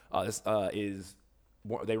product,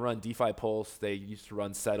 they run DeFi Pulse. They used to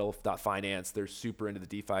run Settle.finance. They're super into the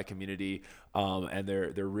DeFi community, and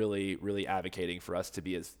they're really, really advocating for us to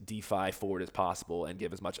be as DeFi forward as possible and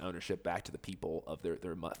give as much ownership back to the people of their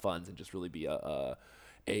funds, and just really be a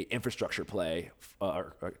infrastructure play,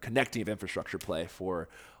 or connecting of infrastructure play for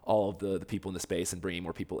all of the people in the space and bringing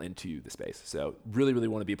more people into the space. So really, really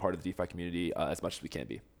want to be a part of the DeFi community as much as we can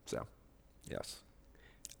be. So, yes.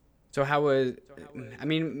 So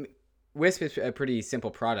Wisp is a pretty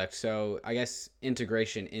simple product, so I guess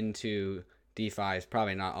integration into DeFi is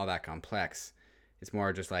probably not all that complex. It's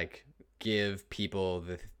more just like give people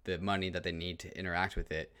the money that they need to interact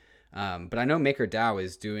with it. But I know MakerDAO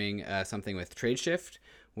is doing something with TradeShift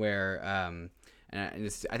where, and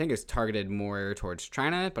I think it's targeted more towards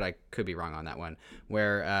China, but I could be wrong on that one,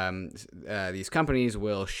 where these companies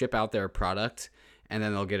will ship out their product and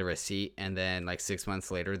then they'll get a receipt, and then like 6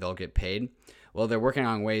 months later they'll get paid. Well, they're working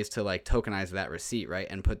on ways to like tokenize that receipt, right,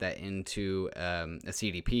 and put that into a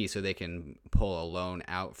CDP so they can pull a loan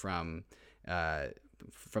out from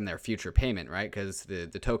their future payment, right? Because the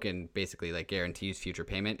token basically like guarantees future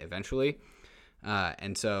payment eventually,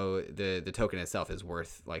 and so the token itself is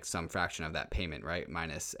worth like some fraction of that payment, right,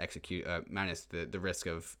 minus the risk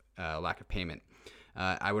of lack of payment.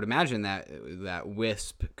 I would imagine that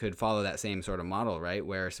Wisp could follow that same sort of model, right,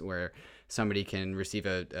 where somebody can receive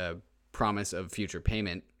a promise of future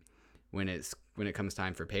payment when it comes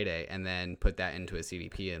time for payday, and then put that into a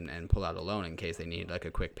CDP and pull out a loan in case they need like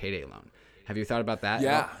a quick payday loan. Have you thought about that?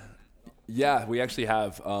 Yeah, we actually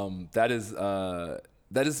have. That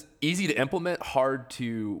is easy to implement, hard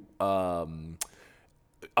to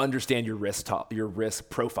understand your risk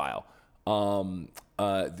profile. We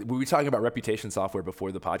were talking about reputation software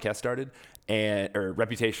before the podcast started, or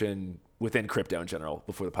reputation within crypto in general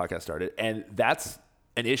before the podcast started, and that's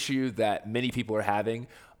an issue that many people are having.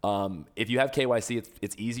 If you have KYC,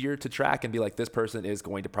 it's easier to track and be like, this person is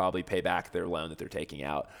going to probably pay back their loan that they're taking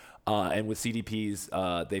out. And with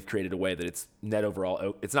CDPs, they've created a way that it's net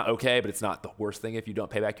overall, it's not okay, but it's not the worst thing if you don't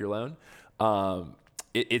pay back your loan.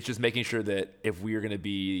 It's just making sure that if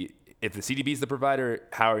the CDP is the provider,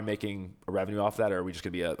 how are we making a revenue off that, or are we just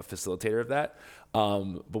going to be a facilitator of that?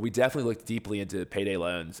 But we definitely looked deeply into payday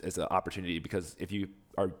loans as an opportunity, because if you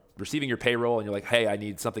are receiving your payroll and you're like,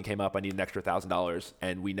 hey, something came up, I need an extra $1,000,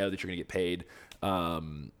 and we know that you're going to get paid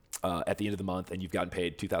at the end of the month, and you've gotten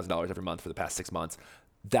paid $2,000 every month for the past 6 months,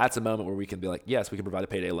 that's a moment where we can be like, yes, we can provide a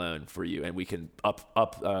payday loan for you, and we can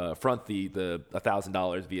front the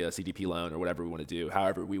 $1,000 via CDP loan or whatever we want to do,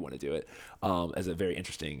 however we want to do it, as a very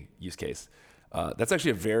interesting use case. That's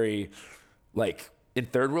actually a very in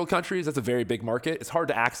third world countries, that's a very big market. It's hard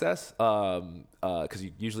to access because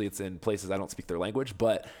usually it's in places I don't speak their language.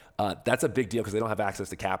 But that's a big deal because they don't have access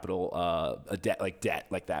to capital, a debt like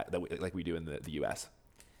that we do in the U.S.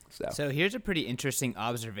 So here's a pretty interesting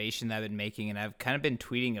observation that I've been making, and I've kind of been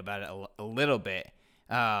tweeting about it a little bit.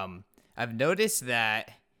 I've noticed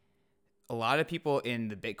that a lot of people in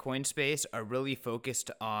the Bitcoin space are really focused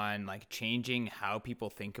on like changing how people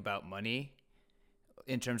think about money,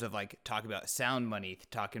 in terms of like talking about sound money,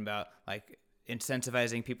 talking about like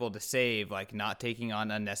incentivizing people to save, like not taking on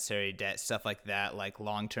unnecessary debt, stuff like that, like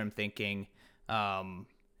long-term thinking,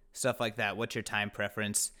 stuff like that. What's your time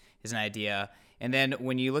preference is an idea. And then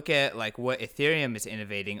when you look at like what Ethereum is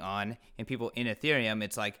innovating on and people in Ethereum,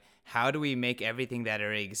 it's like, how do we make everything that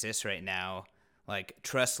already exists right now like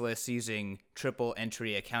trustless using triple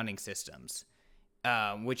entry accounting systems,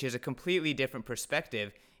 which is a completely different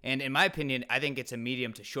perspective. And in my opinion, I think it's a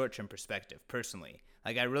medium to short-term perspective, personally.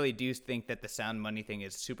 Like, I really do think that the sound money thing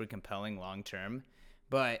is super compelling long-term.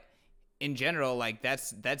 But in general, like, that's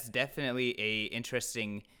definitely a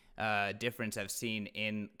interesting difference I've seen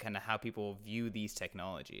in kind of how people view these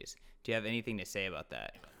technologies. Do you have anything to say about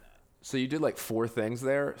that? So you did like 4 things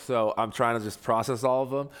there. So I'm trying to just process all of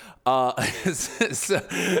them. I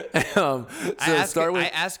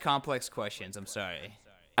ask complex questions. I'm sorry.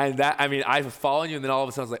 And that, I mean, I've followed you, and then all of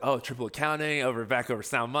a sudden I was like, oh, triple accounting back over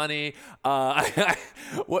sound money.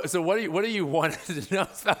 So what do you want to know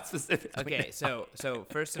about specifically? Okay, so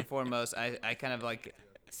first and foremost, I kind of like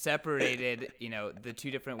separated, the 2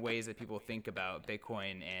 different ways that people think about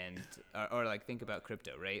Bitcoin and or like think about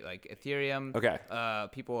crypto, right? Like Ethereum. Okay.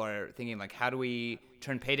 People are thinking like, how do we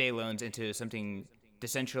turn payday loans into something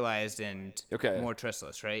decentralized and more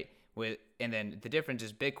trustless, right? And then the difference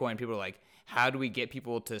is Bitcoin. People are like, how do we get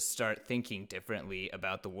people to start thinking differently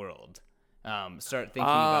about the world? Start thinking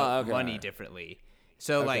about money differently.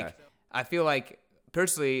 So like, I feel like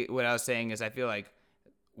personally what I was saying is I feel like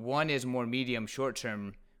one is more medium short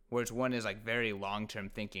term, whereas one is like very long term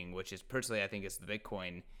thinking, which is personally I think is the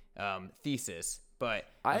Bitcoin thesis. But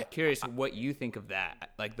I'm curious what you think of that,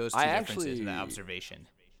 like those 2 differences in that observation.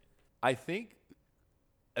 I think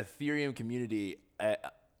Ethereum community,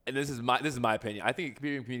 and this is my opinion, I think the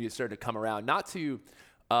Ethereum community is starting to come around, not to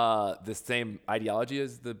the same ideology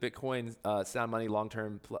as the Bitcoin sound money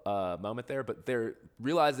long-term moment there, but they're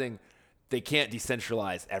realizing they can't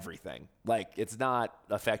decentralize everything. Like, it's not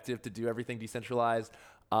effective to do everything decentralized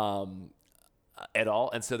at all.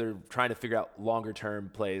 And so they're trying to figure out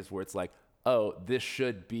longer-term plays where it's like, oh, this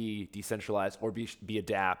should be decentralized or be a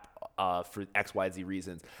dApp for X, Y, Z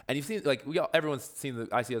reasons. And you've seen, like, everyone's seen the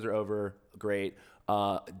ICOs are over, great.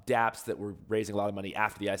 dApps that were raising a lot of money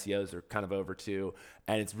after the ICOs are kind of over too.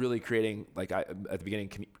 And it's really creating, like at the beginning,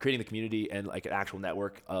 creating the community and like an actual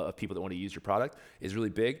network of people that want to use your product is really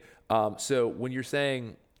big. So when you're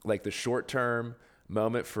saying like the short-term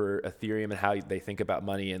moment for Ethereum and how they think about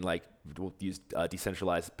money, and like we'll use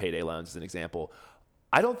decentralized payday loans as an example,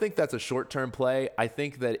 I don't think that's a short-term play. I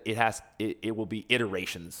think that it will be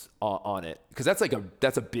iterations on it, because that's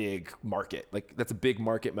a big market. Like, that's a big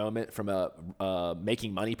market moment from a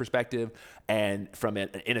making money perspective and from an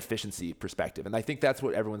inefficiency perspective. And I think that's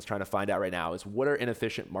what everyone's trying to find out right now is what are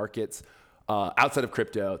inefficient markets outside of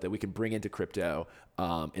crypto that we can bring into crypto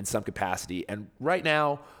in some capacity. And right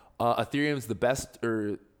now, Ethereum's the best,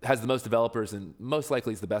 or has the most developers, and most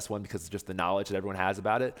likely is the best one because of just the knowledge that everyone has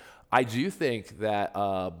about it. I do think that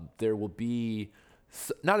there will be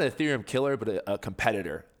not an Ethereum killer, but a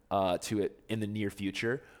competitor to it in the near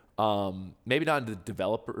future. Maybe not the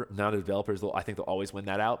developers. I think they'll always win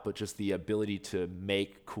that out, but just the ability to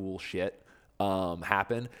make cool shit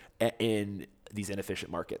happen in these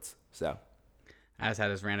inefficient markets. So. I just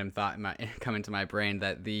had this random thought come into my brain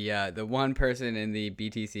that the one person in the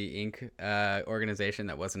BTC Inc. Organization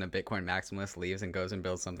that wasn't a Bitcoin maximalist leaves and goes and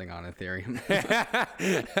builds something on Ethereum.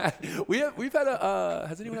 We've had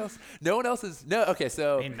has anyone else? No one else is. No. Okay.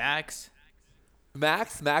 So. I mean, Max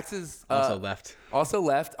is also left.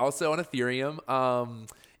 Also on Ethereum.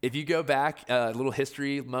 If you go back, a little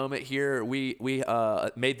history moment here, we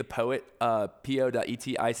made the Poet PO.ET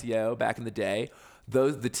ICO back in the day.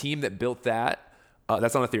 The team that built that.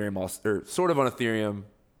 That's on Ethereum, or sort of on Ethereum,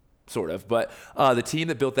 but the team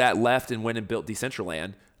that built that left and went and built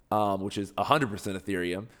Decentraland, which is 100%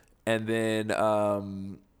 Ethereum. And then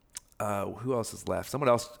who else is left? Someone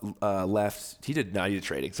else left. He did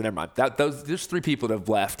trading, so never mind. There's 3 people that have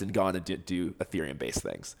left and gone to do Ethereum-based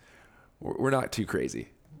things. We're not too crazy.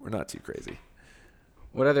 What other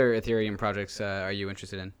Ethereum projects are you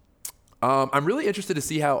interested in? I'm really interested to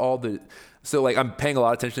see how like I'm paying a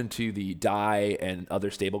lot of attention to the DAI and other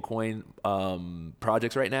stablecoin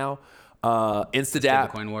projects right now.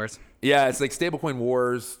 Instadap. Stablecoin wars. Yeah, it's like stablecoin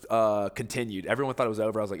wars continued. Everyone thought it was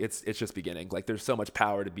over. I was like, it's just beginning. Like there's so much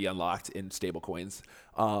power to be unlocked in stablecoins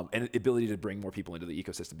and the ability to bring more people into the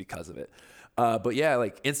ecosystem because of it. But yeah,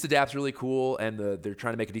 like Instadap's really cool, and they're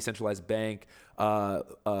trying to make a decentralized bank.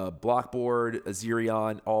 Blockboard,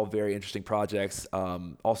 Azerion, all very interesting projects.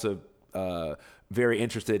 Also very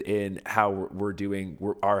interested in how we're doing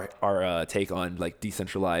our take on like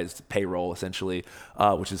decentralized payroll, essentially,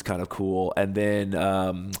 which is kind of cool. And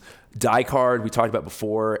then DAI Card we talked about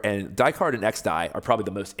before, and DAI Card and XDAI are probably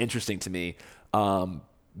the most interesting to me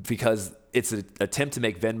because it's an attempt to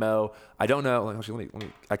make Venmo. I don't know. Actually, let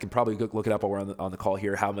me I can probably look it up while we're on the call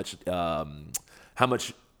here. How much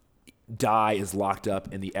DAI is locked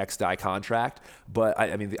up in the XDAI contract, but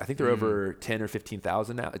I mean, I think they're over 10 or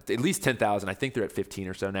 15,000 now. At least 10,000. I think they're at 15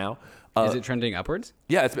 or so now. Is it trending upwards?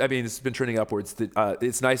 Yeah, it's been trending upwards.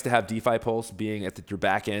 It's nice to have DeFi Pulse being at your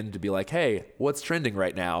back end to be like, hey, what's trending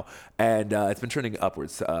right now? And it's been trending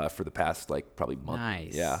upwards for the past like probably month.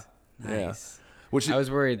 Nice. Yeah. Nice. Yeah. I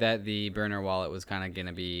was worried that the burner wallet was kind of going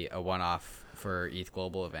to be a one-off for ETH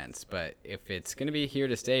Global events, but if it's going to be here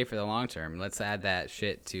to stay for the long term, let's add that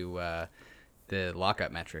shit to the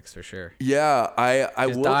lockup metrics for sure. Yeah, I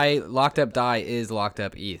will. Locked up DAI is locked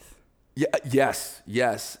up ETH. Yeah.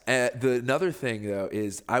 Yes. Another thing though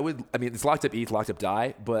is it's locked up ETH, locked up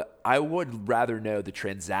DAI, but I would rather know the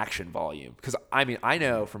transaction volume because I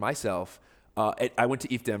know for myself, I went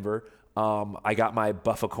to ETH Denver. I got my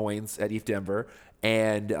Buffa coins at ETH Denver,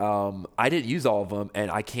 and I didn't use all of them,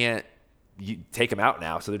 and I can't take them out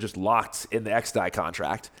now, so they're just locked in the XDAI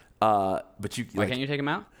contract. But Why can't you take them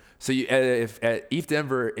out? So if at ETH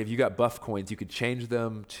Denver, if you got Buff coins, you could change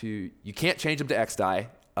them to. You can't change them to XDAI.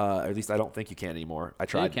 Or at least I don't think you can anymore. I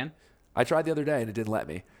tried. Yeah, you can. I tried the other day and it didn't let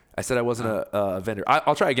me. I said I wasn't a vendor.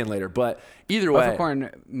 I'll try again later. But either way,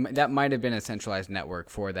 Buffercoin, that might have been a centralized network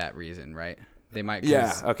for that reason, right? They might.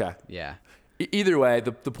 Yeah. Okay. Yeah. Either way,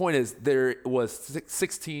 the point is there was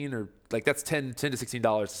 16 or like that's $10 to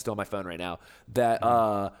 $16 still on my phone right now that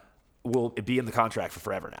will be in the contract for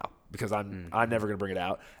forever now because I'm never going to bring it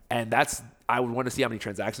out. And I would want to see how many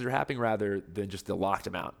transactions are happening rather than just the locked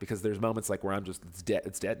amount because there's moments like where it's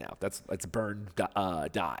dead now. It's burned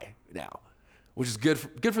DAI now, which is good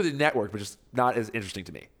for the network, but just not as interesting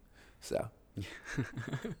to me.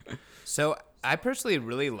 So I personally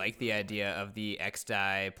really like the idea of the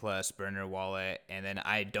XDAI plus burner wallet, and then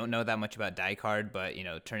I don't know that much about DAI Card, but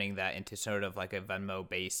turning that into sort of like a Venmo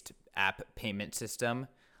based app payment system,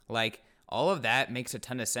 like all of that makes a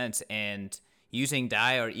ton of sense. And using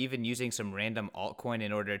DAI or even using some random altcoin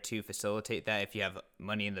in order to facilitate that, if you have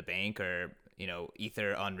money in the bank or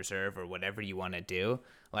Ether on reserve or whatever you want to do,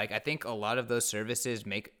 like I think a lot of those services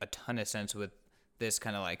make a ton of sense with this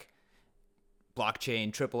kind of like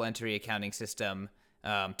blockchain triple entry accounting system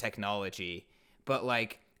technology. But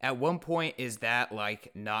like at one point, is that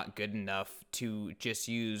like not good enough to just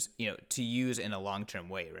use in a long-term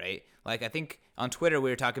way, right? Like I think on Twitter we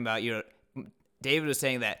were talking about David was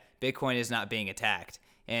saying that Bitcoin is not being attacked,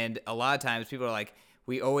 and a lot of times people are like,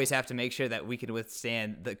 we always have to make sure that we can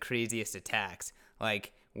withstand the craziest attacks.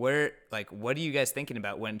 Like what are you guys thinking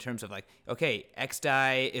about when in terms of like, okay,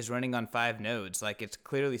 XDAI is running on 5 nodes, like it's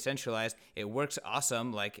clearly centralized, it works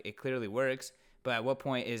awesome, like it clearly works, but at what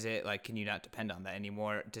point is it like, can you not depend on that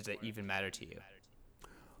anymore? Does it even matter to you?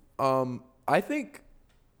 I think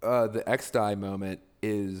the XDAI moment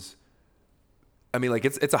is,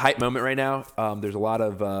 it's a hype moment right now. There's a lot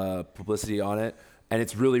of publicity on it, and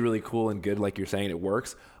it's really, really cool and good. Like you're saying, it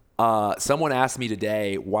works. Someone asked me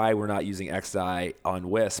today why we're not using XDAI on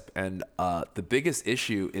Wisp, and the biggest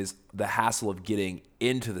issue is the hassle of getting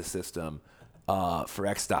into the system for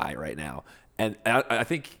XDAI right now. And I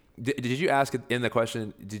think, did you ask in the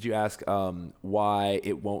question, did you ask why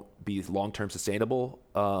it won't be long-term sustainable?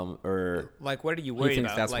 Or like, what are you worried he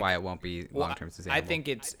thinks about? That's like, why it won't be long-term sustainable. I think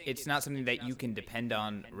it's not something that you can depend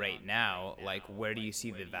on right now. Like, where do you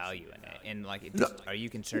see the value in it? And like, are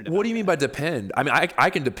you concerned about what do you mean by depend? I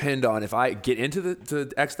can depend on if I get into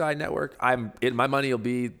the XDAI network, my money will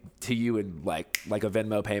be to you in like a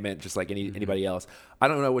Venmo payment, just like anybody else. I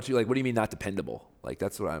don't know what do you mean not dependable? Like,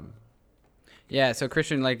 that's what I'm... Yeah, so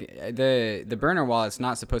Christian, like the burner wallet's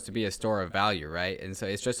not supposed to be a store of value, right? And so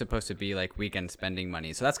it's just supposed to be like weekend spending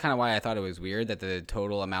money. So that's kind of why I thought it was weird that the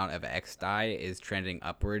total amount of XDAI is trending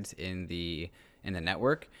upwards in the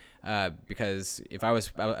network. Because if I was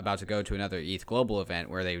about to go to another ETH Global event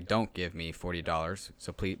where they don't give me $40,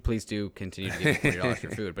 so please do continue to give me $40 for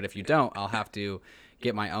food. But if you don't, I'll have to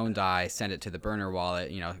get my own Dai, send it to the burner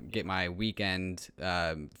wallet, get my weekend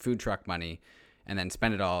food truck money, and then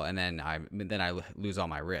spend it all, and then I lose all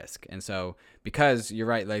my risk. And so because you're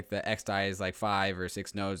right, like the XDAI is like 5 or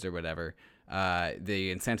 6 nodes or whatever,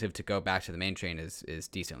 the incentive to go back to the main chain is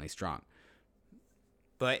decently strong.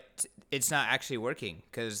 But it's not actually working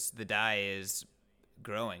because the Dai is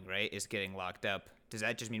growing, right? It's getting locked up. Does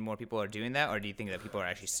that just mean more people are doing that, or do you think that people are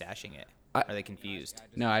actually stashing it? Are they confused?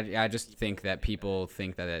 No, I just think that people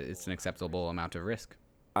think that it's an acceptable amount of risk.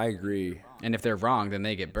 I agree. And if they're wrong, then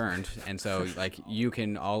they get burned. And so, like, you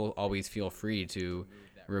can always feel free to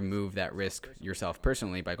remove that risk yourself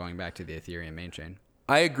personally by going back to the Ethereum main chain.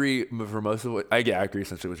 I agree for most of what I agree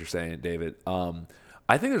essentially what you're saying, David.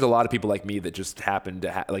 I think there's a lot of people like me that just happen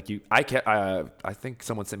to like you. I think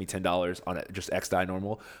someone sent me $10 on it, just XDAI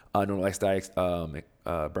normal XDAI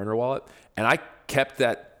burner wallet, and I kept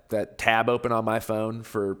that tab open on my phone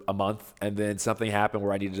for a month, and then something happened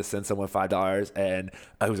where I needed to send someone $5, and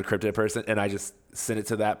I was a crypto person, and I just sent it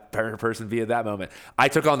to that person via that moment. I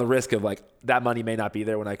took on the risk of like that money may not be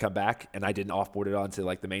there when I come back, and I didn't offboard it onto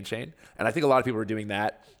like the main chain. And I think a lot of people are doing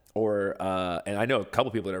that, or and I know a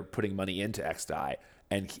couple people that are putting money into XDAI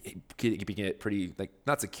and keeping it pretty like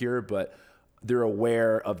not secure, but they're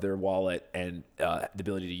aware of their wallet and the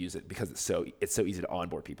ability to use it because it's so easy to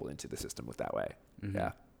onboard people into the system with that way. Mm-hmm.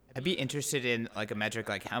 Yeah. I'd be interested in like a metric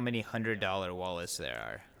like how many $100 wallets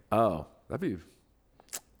there are. Oh, that'd be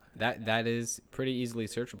that is pretty easily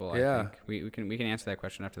searchable. Yeah. I think we can answer that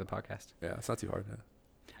question after the podcast. Yeah, it's not too hard. Yeah.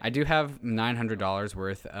 I do have $900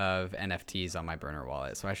 worth of NFTs on my burner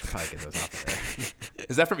wallet, so I should probably get those off of there.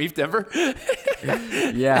 Is that from ETH Denver?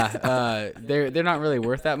 Yeah, they're not really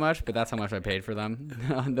worth that much, but that's how much I paid for them.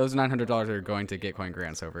 Those $900 are going to Gitcoin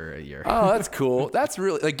grants over a year. Oh, that's cool. That's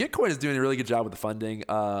really like Gitcoin is doing a really good job with the funding.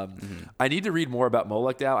 I need to read more about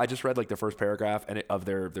Molech DAO. I just read like the first paragraph of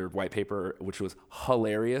their white paper, which was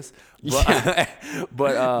hilarious. But, yeah.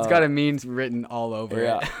 but it's got a memes written all over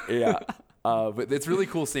it. Yeah. But it's really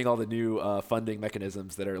cool seeing all the new funding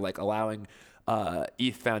mechanisms that are like allowing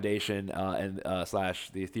ETH Foundation and slash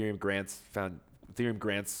the Ethereum Grants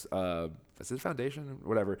is it foundation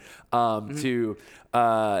whatever to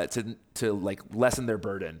like lessen their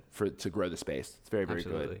burden to grow the space. It's very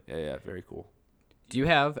Absolutely. Good. Yeah, very cool. Do you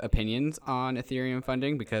have opinions on Ethereum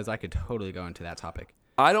funding? Because I could totally go into that topic.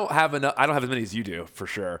 I don't have enough. I don't have as many as you do, for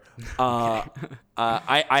sure. I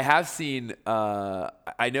have seen.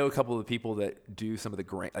 I know a couple of the people that do some of the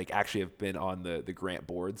grant, like actually have been on the grant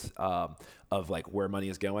boards of like where money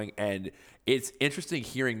is going, and it's interesting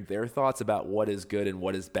hearing their thoughts about what is good and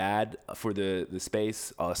what is bad for the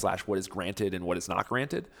space slash what is granted and what is not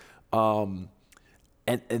granted, and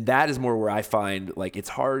that is more where I find like it's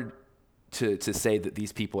hard to say that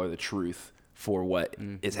these people are the truth for what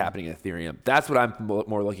is happening in Ethereum. That's what I'm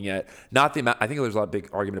more looking at. Not the amount. I think there's a lot of big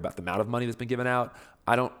argument about the amount of money that's been given out.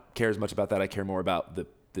 I don't care as much about that. I care more about the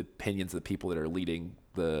opinions of the people that are leading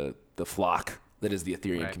the flock that is the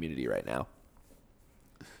Ethereum community right now.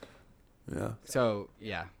 Yeah. So,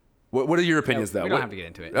 yeah. What are your opinions, though? We don't have to get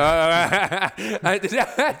into it. I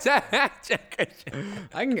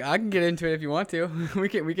can get into it if you want to. We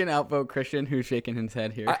can outvote Christian, who's shaking his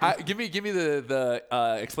head here. Give me the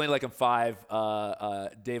explain it like I'm 5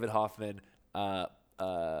 David Hoffman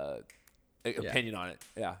opinion on it.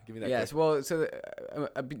 Yeah, give me that. Yes. Well, so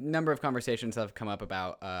a number of conversations have come up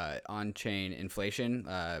about on-chain inflation.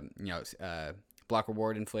 Block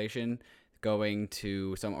reward inflation, going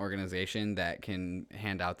to some organization that can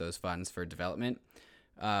hand out those funds for development,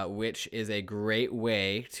 which is a great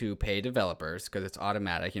way to pay developers because it's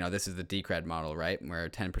automatic. This is the Decred model, right? Where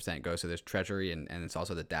 10% goes to this treasury, and it's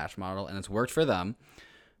also the Dash model, and it's worked for them.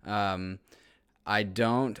 I'm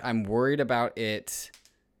worried about it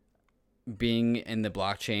being in the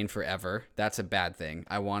blockchain forever. That's a bad thing.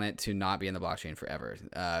 I want it to not be in the blockchain forever,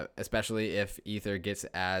 especially if Ether gets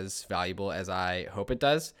as valuable as I hope it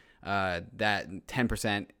does. That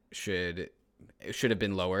 10% should have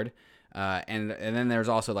been lowered. And then there's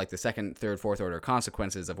also like the second, third, fourth order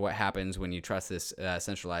consequences of what happens when you trust this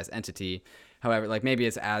centralized entity. However, like maybe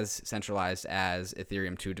it's as centralized as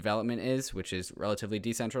Ethereum 2 development is, which is relatively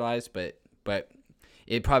decentralized, but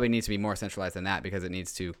it probably needs to be more centralized than that because it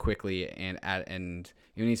needs to quickly and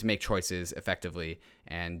you need to make choices effectively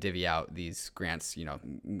and divvy out these grants,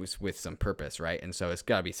 with some purpose, right? And so it's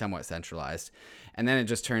got to be somewhat centralized. And then it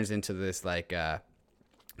just turns into this like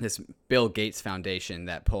this Bill Gates Foundation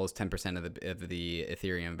that pulls 10% of the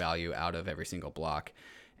Ethereum value out of every single block.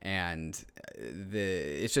 and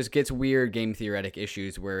it just gets weird game theoretic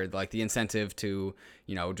issues where like the incentive to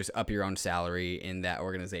just up your own salary in that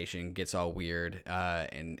organization gets all weird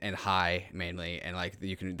and high mainly, and like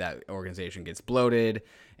that organization gets bloated,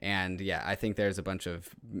 and yeah, I think there's a bunch of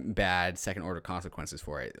bad second order consequences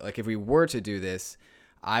for it. Like if we were to do this,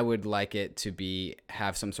 I would like it to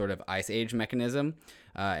have some sort of ice age mechanism,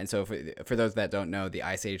 and so for those that don't know, the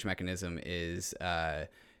ice age mechanism is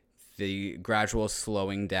the gradual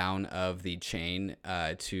slowing down of the chain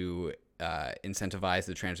to incentivize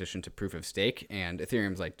the transition to proof of stake. And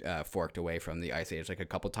Ethereum's like forked away from the ice age like a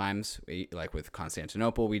couple times, like with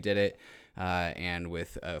Constantinople we did it, and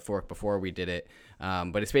with fork before we did it,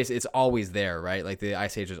 but it's always there, right? Like the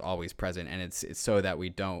ice age is always present, and it's so that we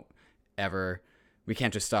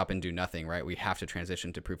can't just stop and do nothing, right? We have to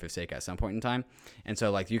transition to proof of stake at some point in time. And so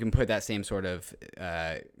like you can put that same sort of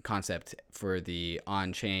concept for the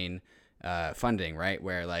on-chain funding, right?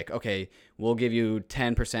 Where like, okay, we'll give you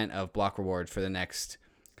 10% of block reward for the next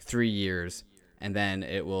 3 years, and then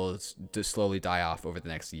it will just slowly die off over the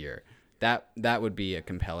next year. That would be a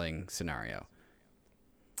compelling scenario.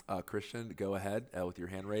 Christian, go ahead with your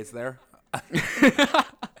hand raised there.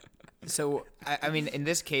 So, I mean, in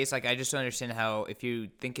this case, like, I just don't understand how, if you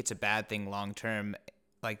think it's a bad thing long term,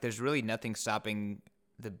 like, there's really nothing stopping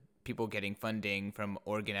the people getting funding from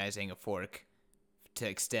organizing a fork to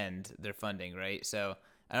extend their funding, right? So,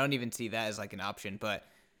 I don't even see that as, like, an option. But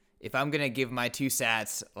if I'm going to give my 2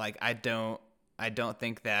 sats, like, I don't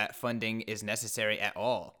think that funding is necessary at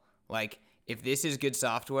all. Like, if this is good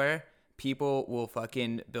software, people will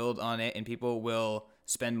fucking build on it, and people will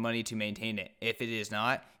spend money to maintain it. If it is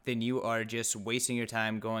not, then you are just wasting your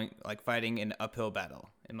time fighting an uphill battle,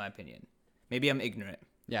 in my opinion. Maybe I'm ignorant.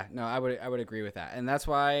 Yeah, no, I would agree with that. And that's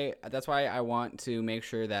why I want to make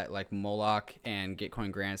sure that like Moloch and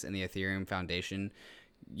Gitcoin Grants and the Ethereum Foundation,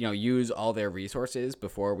 use all their resources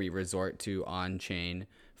before we resort to on-chain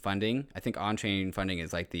funding. I think on-chain funding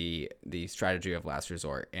is like the strategy of last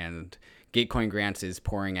resort, and Gitcoin Grants is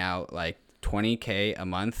pouring out like $20K a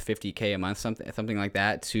month, $50K a month, something like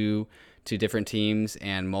that to different teams,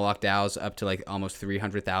 and Moloch DAO's up to like almost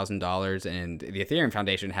 $300,000, and the Ethereum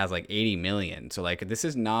Foundation has like 80 million. So like this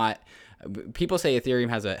is not, people say Ethereum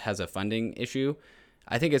has a funding issue.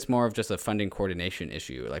 I think it's more of just a funding coordination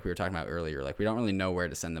issue, like we were talking about earlier. Like we don't really know where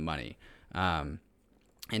to send the money.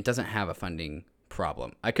 It doesn't have a funding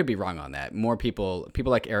problem. I could be wrong on that. More people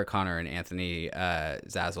like Eric Connor and Anthony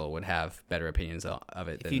Zazzle would have better opinions of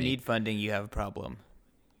it than me. If you need funding, you have a problem.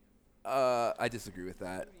 I disagree with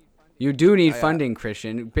that. You do need funding,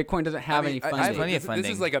 Christian. Bitcoin doesn't have any funding. I have plenty of funding.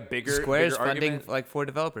 This is like a bigger Square's bigger funding argument. like for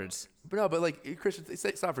developers. But no, but like Christian,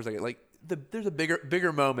 stop for a second. Like there's a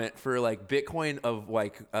bigger moment for like Bitcoin of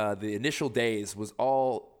like the initial days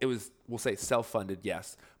we'll say self-funded,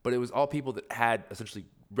 yes, but it was all people that had essentially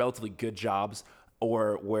relatively good jobs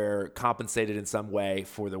or were compensated in some way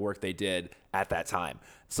for the work they did at that time.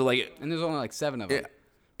 So like, and there's only like 7 of them.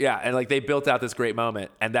 Yeah, and like they built out this great moment,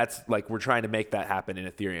 and that's like we're trying to make that happen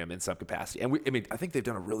in Ethereum in some capacity. And I think they've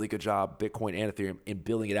done a really good job, Bitcoin and Ethereum, in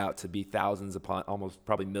building it out to be thousands upon almost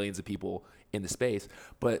probably millions of people in the space.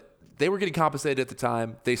 But they were getting compensated at the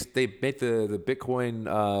time. They made the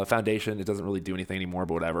Bitcoin Foundation. It doesn't really do anything anymore,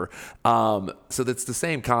 but whatever. So that's the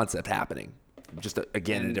same concept happening, just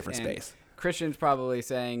again in a different space. Christian's probably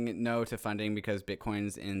saying no to funding because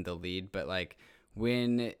Bitcoin's in the lead, but like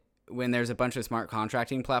when there's a bunch of smart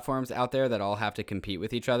contracting platforms out there that all have to compete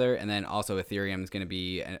with each other, and then also Ethereum is going to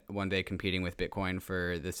be one day competing with Bitcoin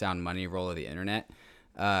for the sound money role of the internet,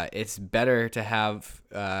 it's better to have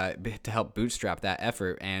to help bootstrap that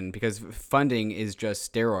effort, and because funding is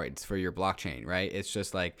just steroids for your blockchain, right? It's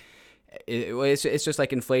just like it's just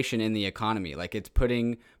like inflation in the economy. Like it's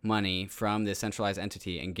putting money from this centralized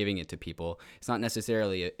entity and giving it to people. It's not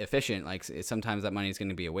necessarily efficient. Like sometimes that money is going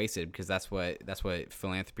to be wasted because that's what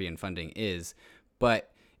philanthropy and funding is.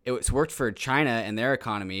 But it's worked for China and their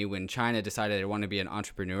economy when China decided they want to be an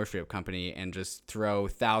entrepreneurship company and just throw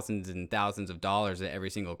thousands and thousands of dollars at every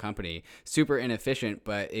single company. Super inefficient,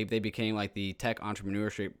 but they became like the tech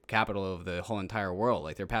entrepreneurship capital of the whole entire world.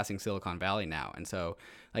 Like they're passing Silicon Valley now. And so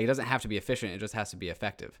like it doesn't have to be efficient. It just has to be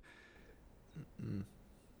effective.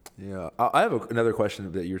 Yeah. I have another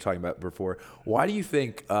question that you were talking about before. Why do you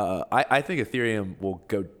think, I think Ethereum will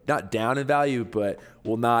go not down in value, but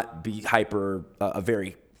will not be a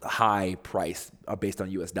very high price based on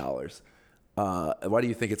US dollars. Why do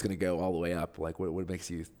you think it's going to go all the way up? Like what makes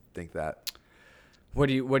you think that? What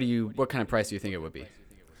kind of price do you think it would be?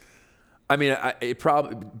 I mean, it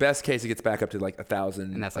probably best case it gets back up to like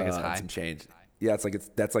 1,000 and that's like as high. Some change. Yeah,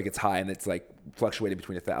 that's like it's high, and it's like fluctuating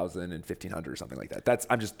between 1,000 and 1,500 or something like that.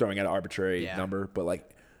 I'm just throwing out an arbitrary number, but like,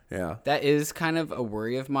 yeah. That is kind of a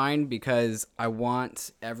worry of mine because I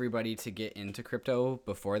want everybody to get into crypto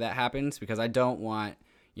before that happens, because I don't want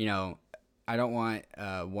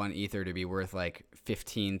one Ether to be worth like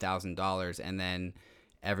 $15,000 and then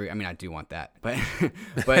I do want that, but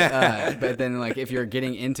but then like if you're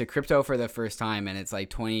getting into crypto for the first time and it's like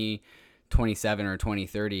 2027 or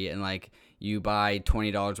 2030 and like you buy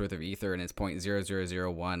 $20 worth of Ether and it's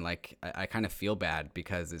 0.0001, like I kind of feel bad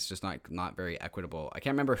because it's just not very equitable. I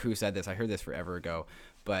can't remember who said this. I heard this forever ago,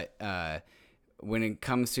 but when it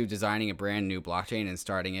comes to designing a brand new blockchain and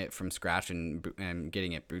starting it from scratch and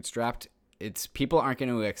getting it bootstrapped, people aren't going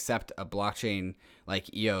to accept a blockchain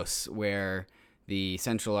like EOS where the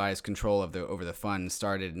centralized control over the funds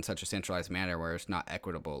started in such a centralized manner where it's not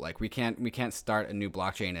equitable. Like we can't start a new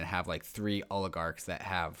blockchain and have like 3 oligarchs that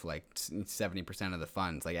have like 70% of the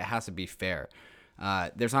funds. Like it has to be fair.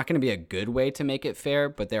 There's not going to be a good way to make it fair,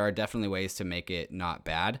 but there are definitely ways to make it not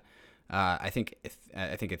bad. I think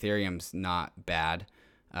Ethereum's not bad,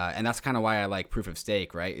 and that's kind of why I like proof of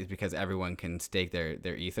stake, right? Is because everyone can stake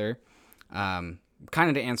their Ether. Kind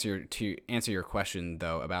of to answer your question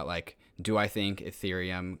though about like, do I think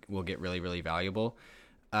Ethereum will get really, really valuable?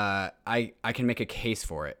 I can make a case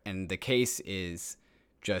for it, and the case is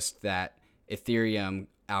just that Ethereum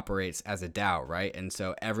operates as a DAO, right? And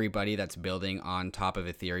so everybody that's building on top of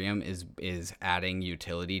Ethereum is adding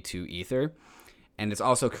utility to Ether, and it's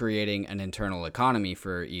also creating an internal economy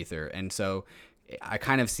for Ether. And so I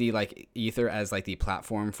kind of see like Ether as like the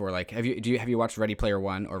platform for like, have you watched Ready Player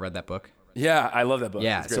One or read that book? Yeah, I love that book.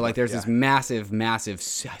 Yeah, so like there's this massive,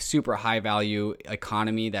 super high value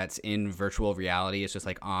economy that's in virtual reality. It's just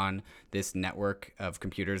like on this network of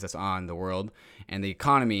computers that's on the world, and the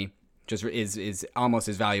economy just is almost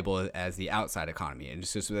as valuable as the outside economy, and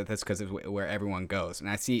it's just that's because of where everyone goes. And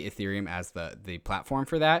I see Ethereum as the platform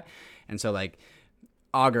for that, and so like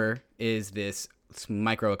Augur is this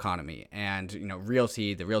microeconomy, and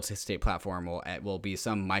Realty, the real estate platform, will be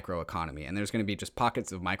some microeconomy, and there's going to be just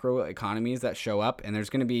pockets of microeconomies that show up, and there's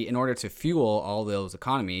going to be, in order to fuel all those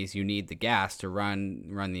economies, you need the gas to run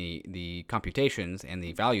the computations and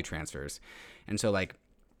the value transfers. And so like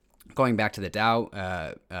going back to the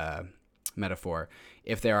DAO metaphor,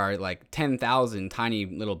 if there are like 10,000 tiny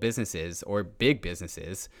little businesses or big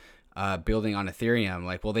businesses building on Ethereum,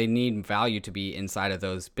 like, well, they need value to be inside of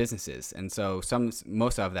those businesses, and so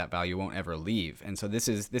most of that value won't ever leave. And so this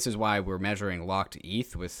is why we're measuring locked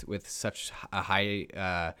ETH with such a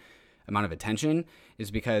high amount of attention,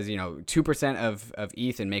 is because 2% of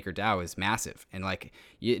ETH in MakerDAO is massive, and like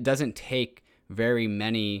it doesn't take very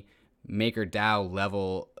many MakerDAO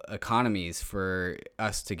level economies for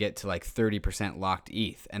us to get to like 30% locked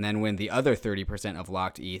ETH, and then when the other 30% of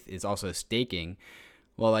locked ETH is also staking,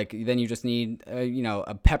 well, like then you just need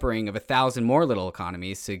a peppering of 1,000 more little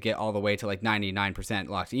economies to get all the way to like 99%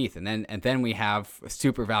 locked ETH, and then we have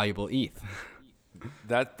super valuable ETH.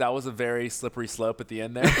 That was a very slippery slope at the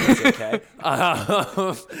end there. That's okay.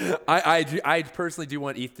 I personally do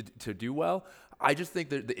want ETH to do well. I just think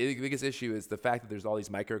that the biggest issue is the fact that there's all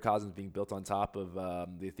these microcosms being built on top of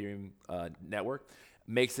the Ethereum network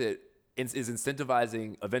makes it is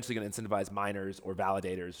eventually going to incentivize miners or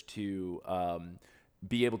validators to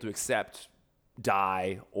be able to accept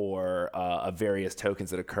DAI or various tokens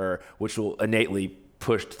that occur, which will innately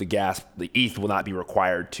push to the gas. The ETH will not be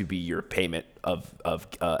required to be your payment of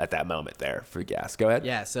at that moment there for gas. Go ahead.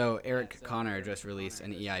 Yeah, so Eric Conner just released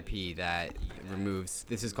an EIP that removes,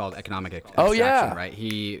 this is called economic extraction, right?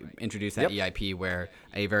 He introduced that EIP where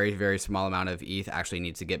a very, very small amount of ETH actually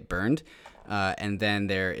needs to get burned. And then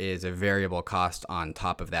there is a variable cost on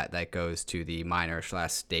top of that goes to the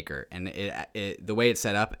miner/staker. And the way it's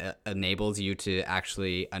set up enables you to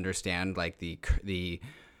actually understand like the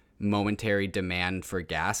momentary demand for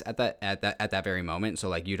gas at that very moment. So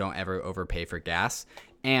like you don't ever overpay for gas,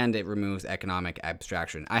 and it removes economic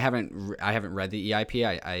abstraction. I haven't read the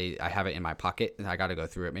EIP. I have it in my pocket. I got to go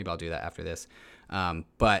through it. Maybe I'll do that after this.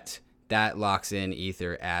 But that locks in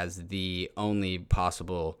Ether as the only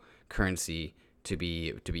possible currency to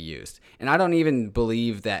be used. And I don't even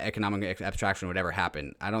believe that economic abstraction would ever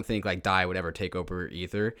happen. I don't think like DAI would ever take over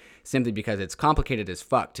Ether, simply because it's complicated as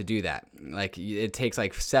fuck to do that. Like it takes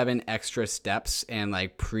like 7 extra steps and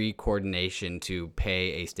like pre-coordination to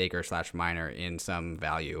pay a staker/miner in some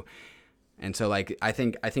value. And so like I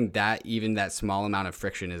think that even that small amount of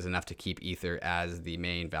friction is enough to keep Ether as the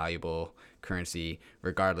main valuable currency,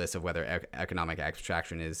 regardless of whether economic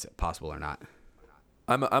abstraction is possible or not.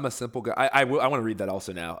 I'm a simple guy. I want to read that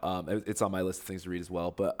also now. It's on my list of things to read as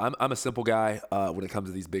well. But I'm a simple guy when it comes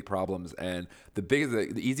to these big problems. And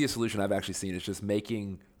the easiest solution I've actually seen is just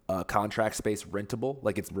making contract space rentable.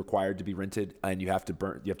 Like it's required to be rented, and you have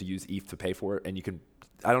to use ETH to pay for it. And you can.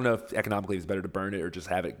 I don't know if economically it's better to burn it or just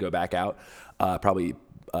have it go back out. Probably.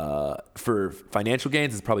 For financial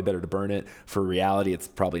gains, it's probably better to burn it. For reality, it's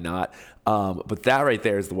probably not. But that right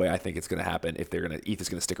there is the way I think it's going to happen if ETH is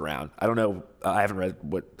going to stick around. I don't know. I haven't read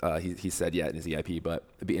what he said yet in his EIP, but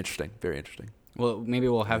it'd be interesting. Very interesting. Well, maybe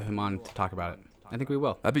we'll have him on to talk about it. I think we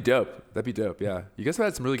will. That'd be dope. Yeah. You guys have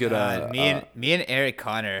had some really good. Me and Eric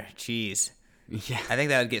Connor, jeez. Yeah. I think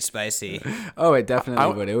that would get spicy. Oh, it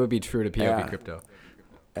definitely would. It would be true to POV crypto.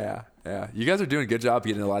 Yeah. You guys are doing a good job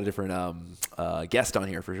getting a lot of different guests on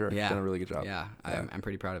here for sure. Yeah. Done a really good job. Yeah. I'm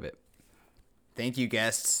pretty proud of it. Thank you,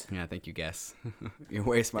 guests. Yeah, thank you, guests. You're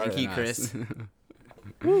way smarter Thank you, than Chris.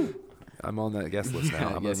 I'm on that guest list now.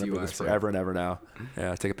 I'm going Yes, to you remember are, this sir. forever and ever now.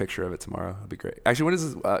 Yeah, take a picture of it tomorrow. It'll be great. Actually, when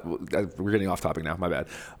is this? We're getting off topic now. My bad.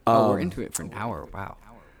 We're into it for an hour. Wow.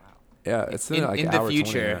 Yeah, it's in like the hour 20,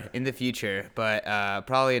 future, yeah. in the future, but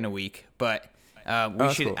probably in a week. But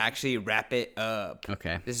we should cool. actually wrap it up.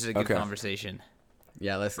 Okay. This is a good Okay. conversation.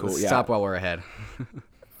 Yeah, let's Cool, yeah. stop while we're ahead.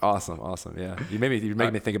 Awesome. Yeah, you made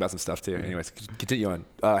me think about some stuff too. Anyways, continue on.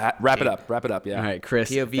 Wrap it up. Yeah. All right, Chris,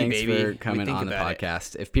 POV, thanks baby. for We coming think on the about it.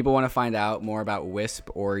 podcast. If people want to find out more about Wisp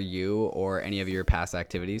or you or any of your past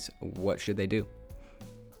activities, what should they do?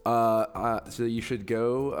 So you should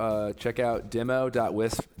go check out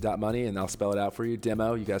demo.wisp.money, and I'll spell it out for you.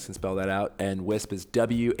 Demo, you guys can spell that out, and Wisp is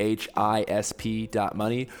WHISP.money.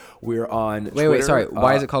 We're on Twitter. Wait, sorry.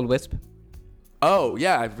 Why is it called Wisp? Oh,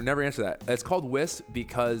 yeah, I've never answered that. It's called Wisp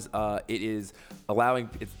because it is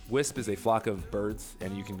Wisp is a flock of birds,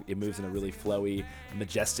 and it moves in a really flowy,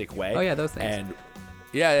 majestic way. Oh, yeah, those things. And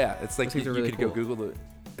yeah, it's like Those things you are really could go cool. Google it.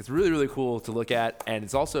 It's really, really cool to look at, and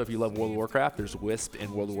it's also, if you love World of Warcraft, there's Wisp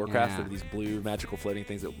in World of Warcraft. Yeah. There are these blue magical floating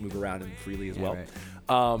things that move around and freely as Yeah, well. right.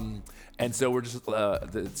 And so we're just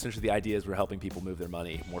essentially the idea is we're helping people move their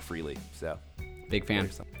money more freely. So Big fan.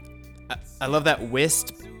 I love that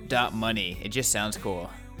wisp.money. It just sounds cool.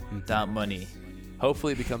 .money.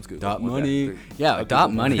 hopefully it becomes Google. Dot one money. day. Yeah, A dot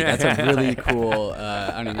Google money. money. That's a really cool.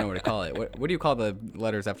 I don't even know what to call it. What do you call the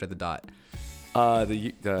letters after the dot?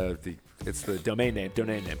 It's the domain name.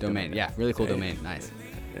 Domain. Yeah, really cool domain. Nice.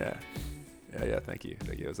 Yeah. Thank you.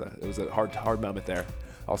 It was a hard moment there.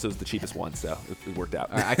 Also, it was the cheapest one, so it worked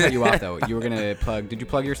out. All right, I cut you off though. You were gonna plug. Did you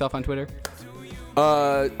plug yourself on Twitter?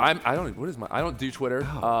 I don't do Twitter.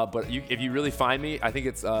 But if you really find me, I think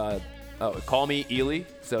it's call me Ely.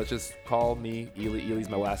 So it's just call me Ely. Ely's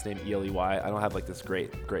my last name, Ely. I don't have like this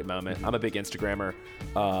great moment. I'm a big Instagrammer,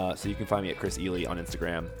 so you can find me at Chris Ely on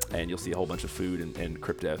Instagram, and you'll see a whole bunch of food and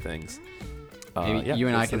crypto things. Maybe Yeah, you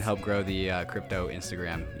and I that's- can that's- help grow the crypto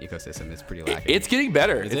Instagram ecosystem. It's pretty lacking. It's getting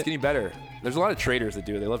better. Is It's it? getting better. There's a lot of traders that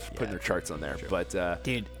do it. They love putting their charts on there. True. But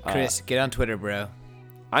Dude, Chris, get on Twitter, bro.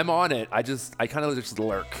 I'm on it. I kind of just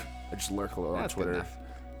lurk. I just lurk a little on That's good Twitter. enough.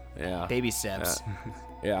 Yeah. Baby steps.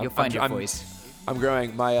 Yeah. You'll find your I'm- voice. I'm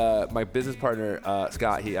growing. My business partner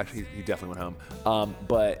Scott. He definitely went home.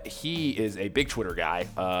 But he is a big Twitter guy.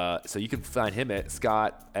 So you can find him at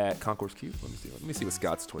Scott at Concourse Q. Let me see what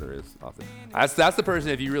Scott's Twitter is. That's the person.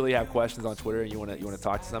 If you really have questions on Twitter and you want to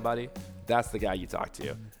talk to somebody, that's the guy you talk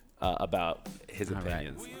to about his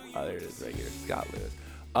opinions. There it is right here. Scott Lewis.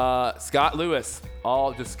 Scott Lewis.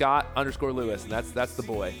 All just Scott_Lewis, and that's the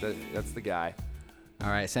boy. That's the guy. All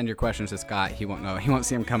right, send your questions to Scott. He won't know. He won't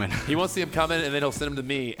see him coming. He won't see him coming, and then he'll send them to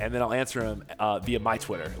me, and then I'll answer him via my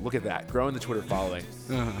Twitter. Look at that, growing the Twitter following.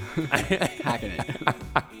 Hacking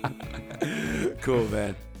it. Cool,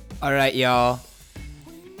 man. All right, y'all.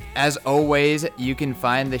 As always, you can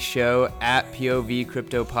find the show at POV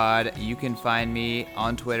CryptoPod. You can find me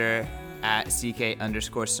on Twitter at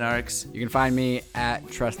CK_Snarks. You can find me at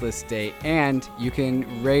Trustless State, and you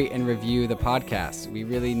can rate and review the podcast. We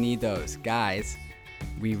really need those, guys.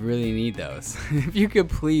 We really need those. If you could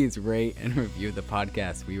please rate and review the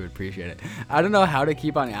podcast, we would appreciate it. I don't know how to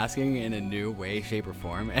keep on asking in a new way, shape, or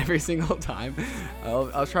form every single time.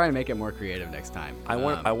 I'll try and make it more creative next time. I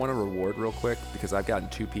want a reward real quick because I've gotten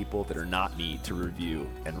 2 people that are not me to review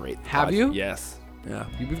and rate. The Have pod. you? Yes. Yeah.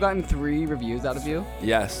 We've gotten 3 reviews out of you.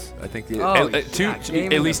 Yes, I think Oh, two. yeah,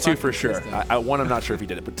 game At of least the 2 for fucking sure. system. One, I'm not sure if he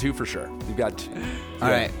did it, but 2 for sure. We've got 2.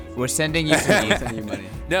 All right, we're sending you some ETH. Send you money.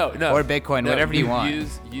 No. Or Bitcoin, whatever you want.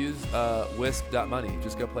 Use wisp.money.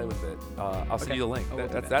 Just go play with it. I'll send Okay. you the link. Oh, we'll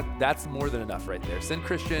do That's more than enough right there. Send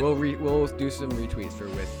Christian. We'll do some retweets for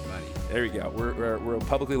with money. There we go. We're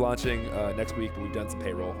publicly launching next week, but we've done some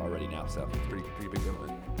payroll already now, so it's pretty big deal.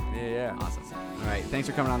 Yeah. Awesome. All right. Thanks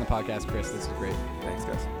for coming on the podcast, Chris. This is great. Thanks,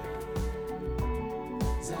 guys.